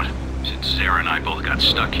worked out, since Zara and I both got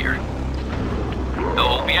stuck here.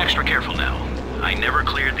 Oh, be extra careful now. I never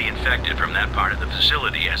cleared the infected from that part of the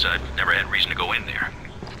facility, as I've never had reason to go in there.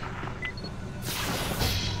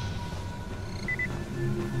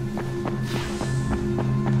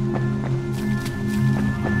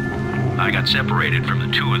 I got separated from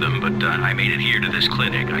the two of them, but I made it here to this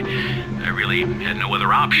clinic. I really had no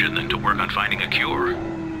other option than to work on finding a cure.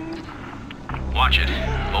 Watch it.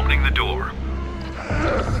 I'm opening the door.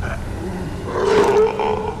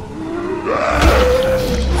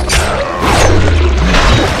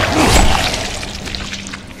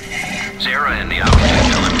 Zara and the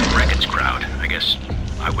outfit fell in with Brecken's crowd. I guess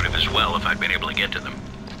I would have as well if I'd been able to get to them.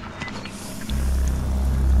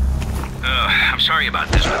 I'm sorry about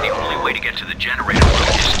this, but the only way to get to the generator room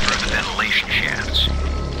is through the ventilation shafts.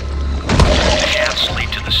 The shafts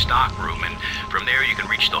lead to the stock room, and from there you can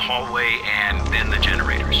reach the hallway and then the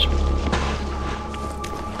generators.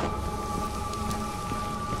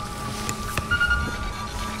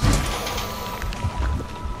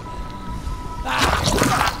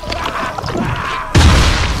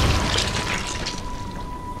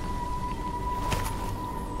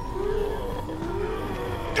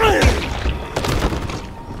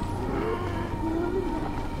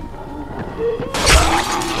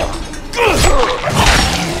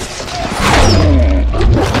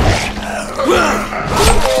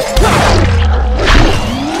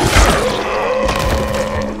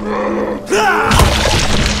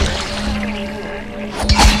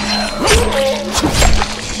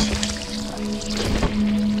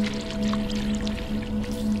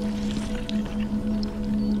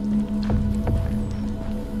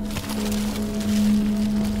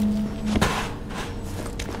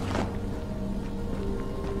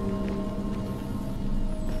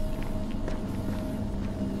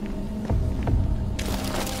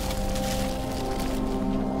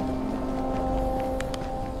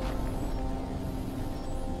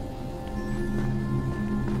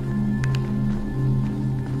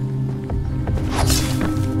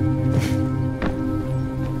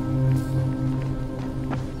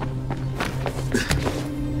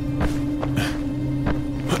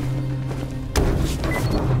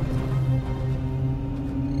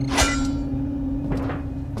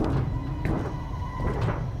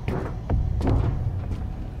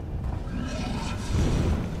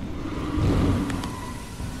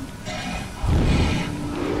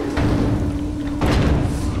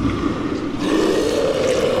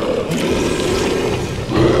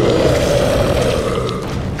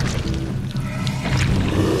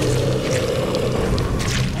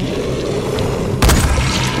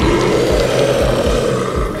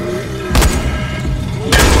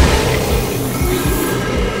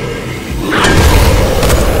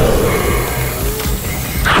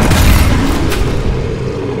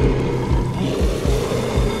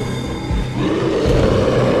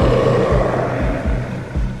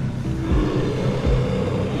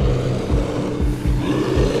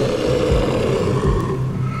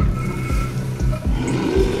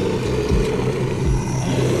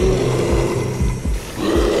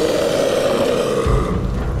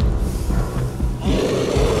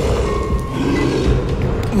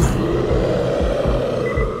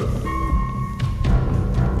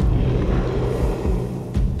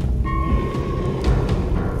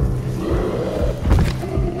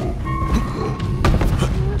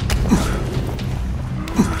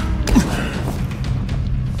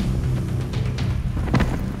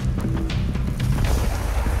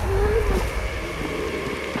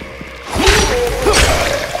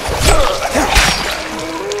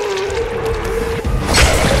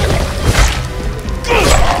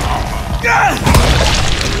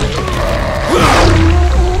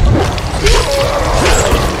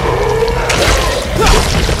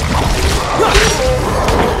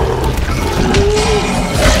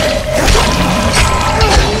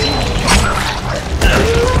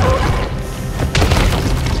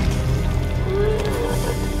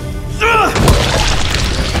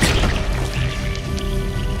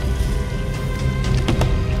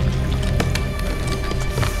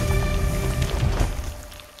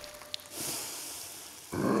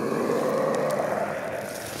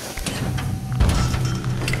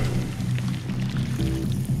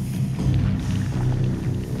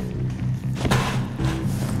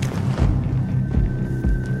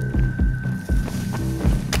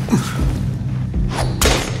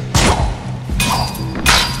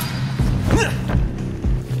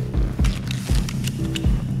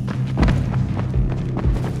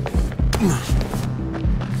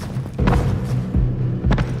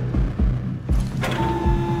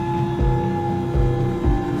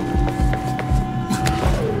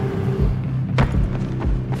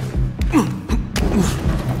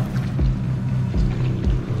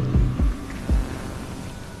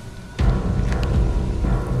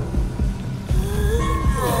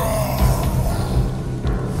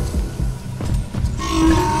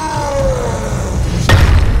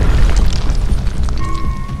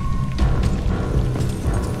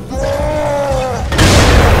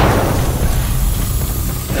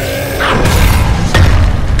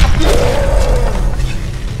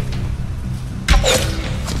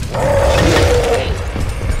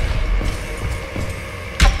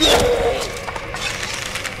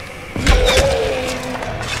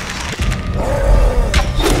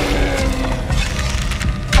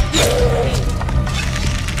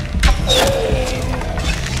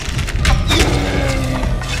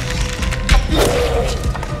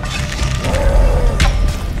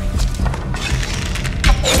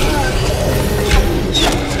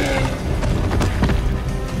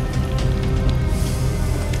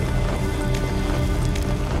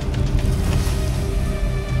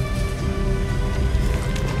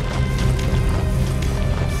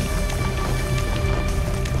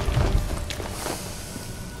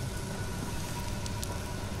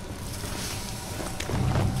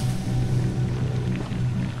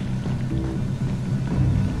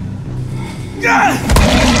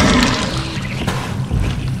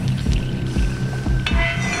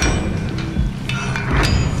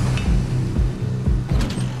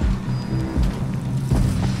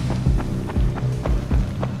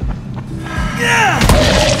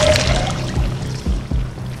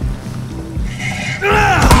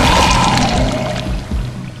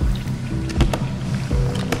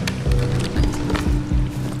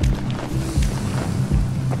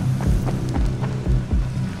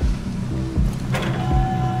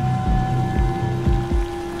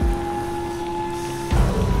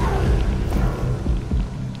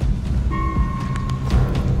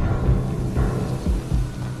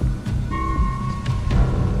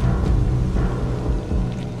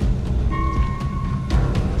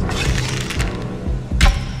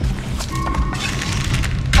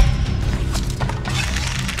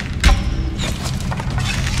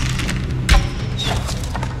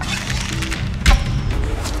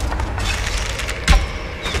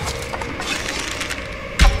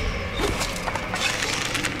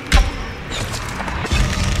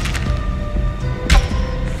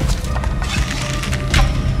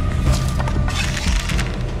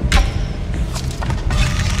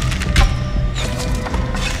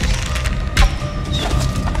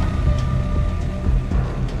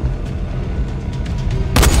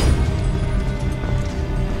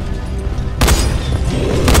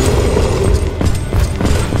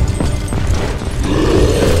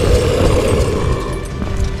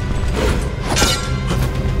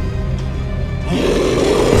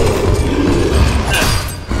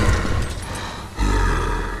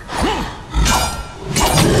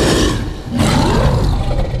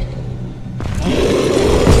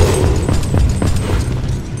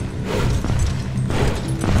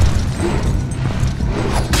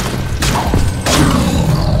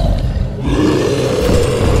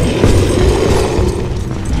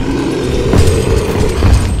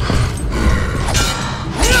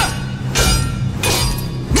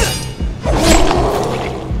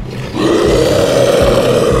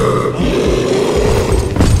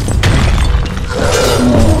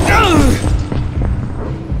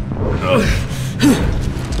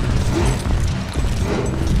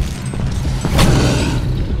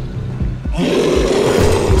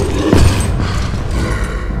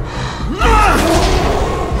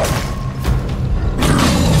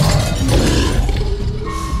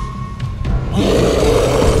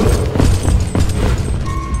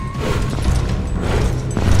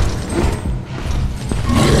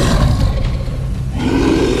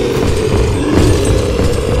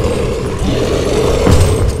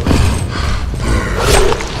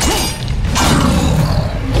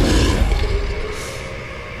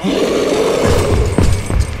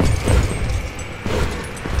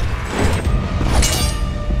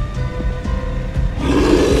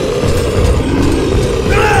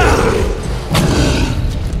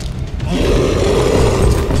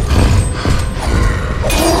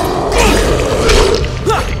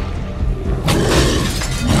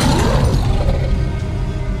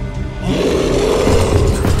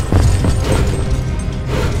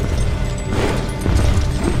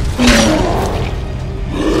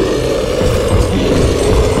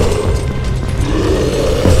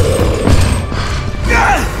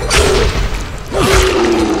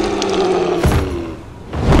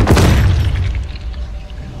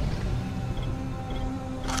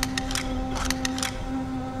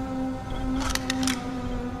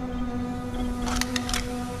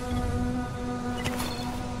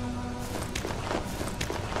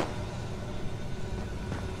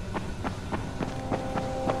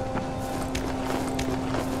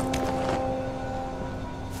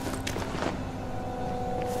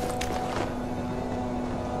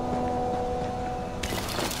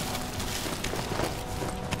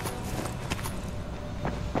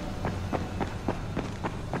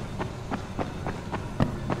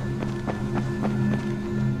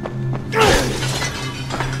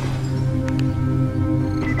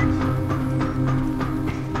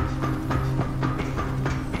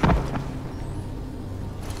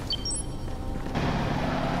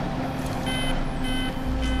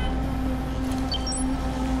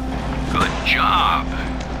 job.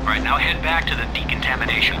 Right, now head back to the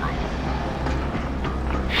decontamination room.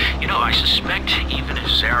 You know, I suspect even if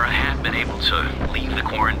Zara had been able to leave the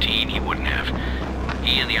quarantine, he wouldn't have.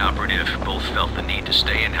 He and the operative both felt the need to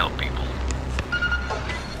stay and help people.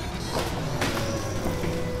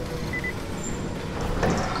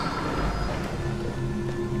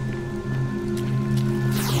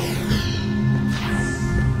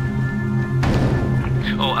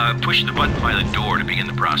 Oh, push the button by the door to begin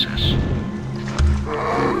the process.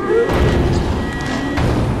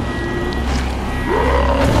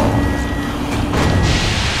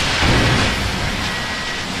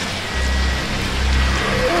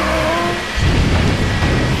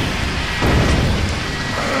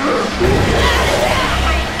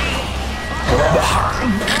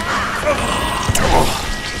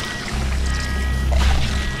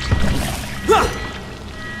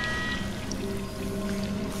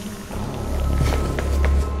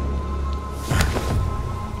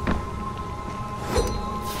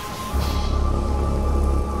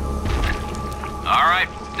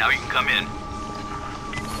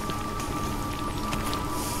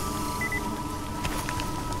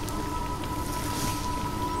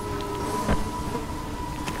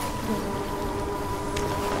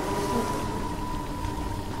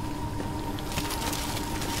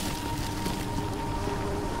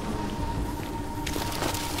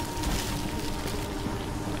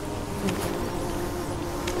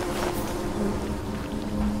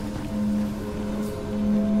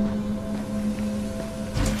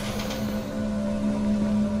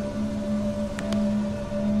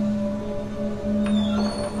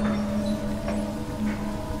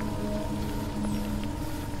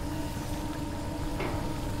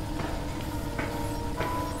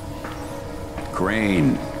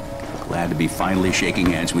 Crane. Glad to be finally shaking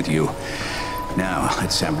hands with you. Now,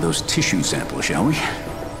 let's have those tissue samples, shall we?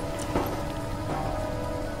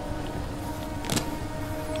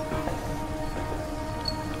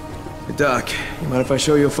 Hey, Doc, you mind if I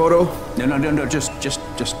show you a photo? No, just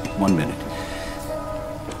 1 minute.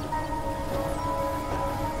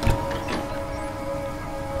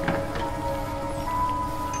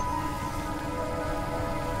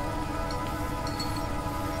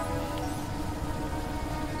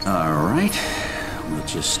 Alright, we'll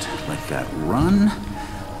just let that run.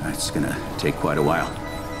 That's gonna take quite a while.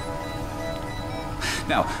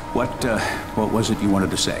 Now, what was it you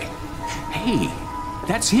wanted to say? Hey,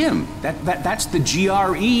 that's him. That's the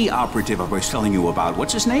GRE operative I was telling you about.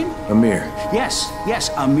 What's his name? Amir. Yes,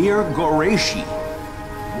 Amir Qureshi.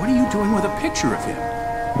 What are you doing with a picture of him?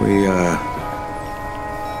 We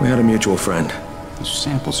had a mutual friend. The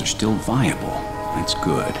samples are still viable. That's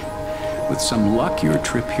good. With some luck, your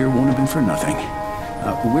trip here won't have been for nothing.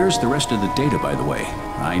 Where's the rest of the data, by the way?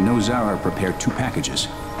 I know Zara prepared 2 packages.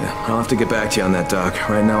 Yeah, I'll have to get back to you on that, Doc.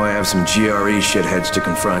 Right now I have some GRE shitheads to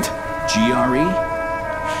confront. GRE?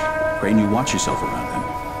 Crane, you watch yourself around them.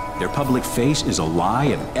 Their public face is a lie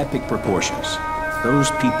of epic proportions.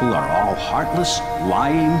 Those people are all heartless,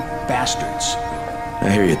 lying bastards. I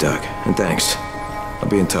hear you, Doc, and thanks. I'll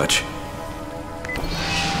be in touch.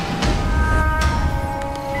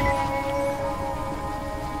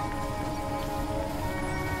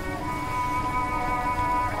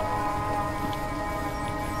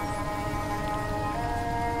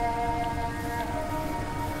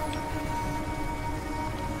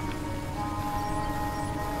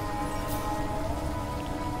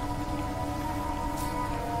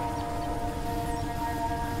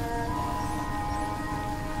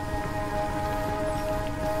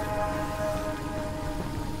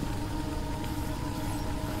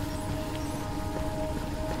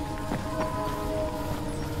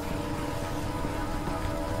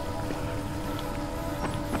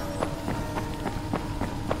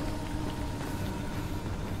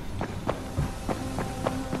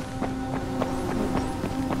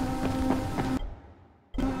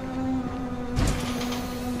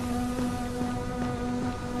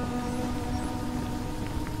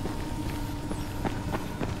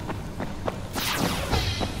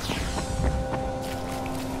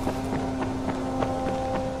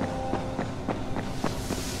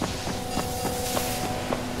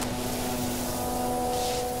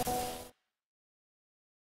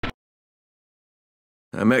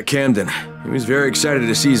 I met Camden. He was very excited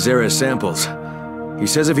to see Zara's samples. He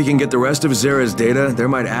says if he can get the rest of Zara's data, there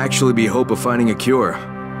might actually be hope of finding a cure.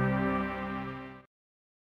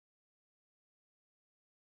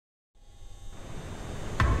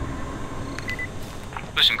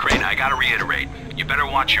 Listen, Crane, I gotta reiterate. You better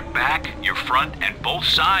watch your back, your front, and both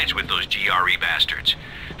sides with those GRE bastards.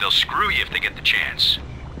 They'll screw you if they get the chance.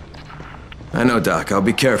 I know, Doc. I'll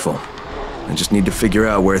be careful. I just need to figure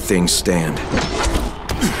out where things stand.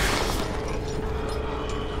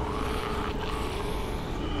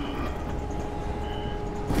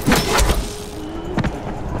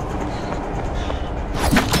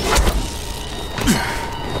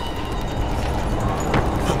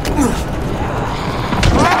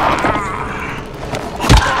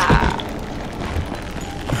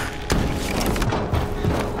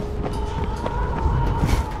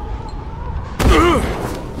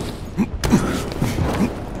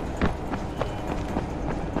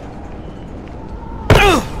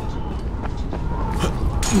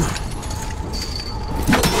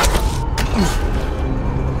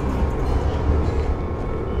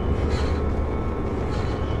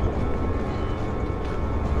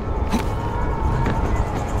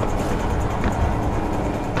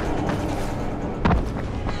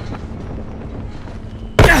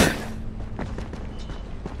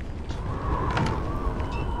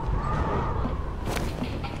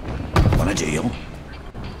 Deal?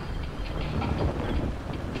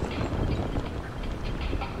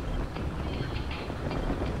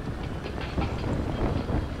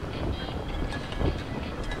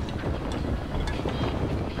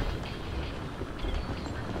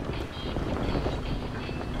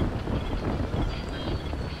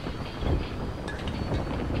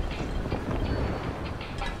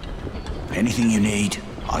 Anything you need,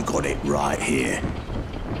 I got it right here.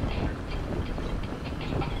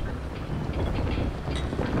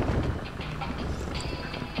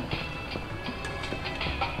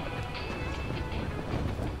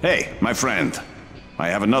 Hey, my friend. I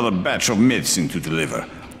have another batch of medicine to deliver.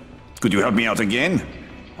 Could you help me out again?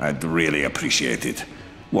 I'd really appreciate it.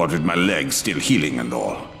 What with my legs still healing and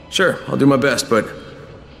all. Sure, I'll do my best, but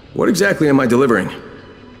What exactly am I delivering?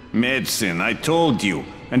 Medicine, I told you.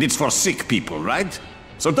 And it's for sick people, right?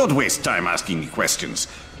 So don't waste time asking me questions.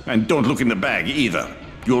 And don't look in the bag either.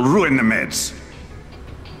 You'll ruin the meds.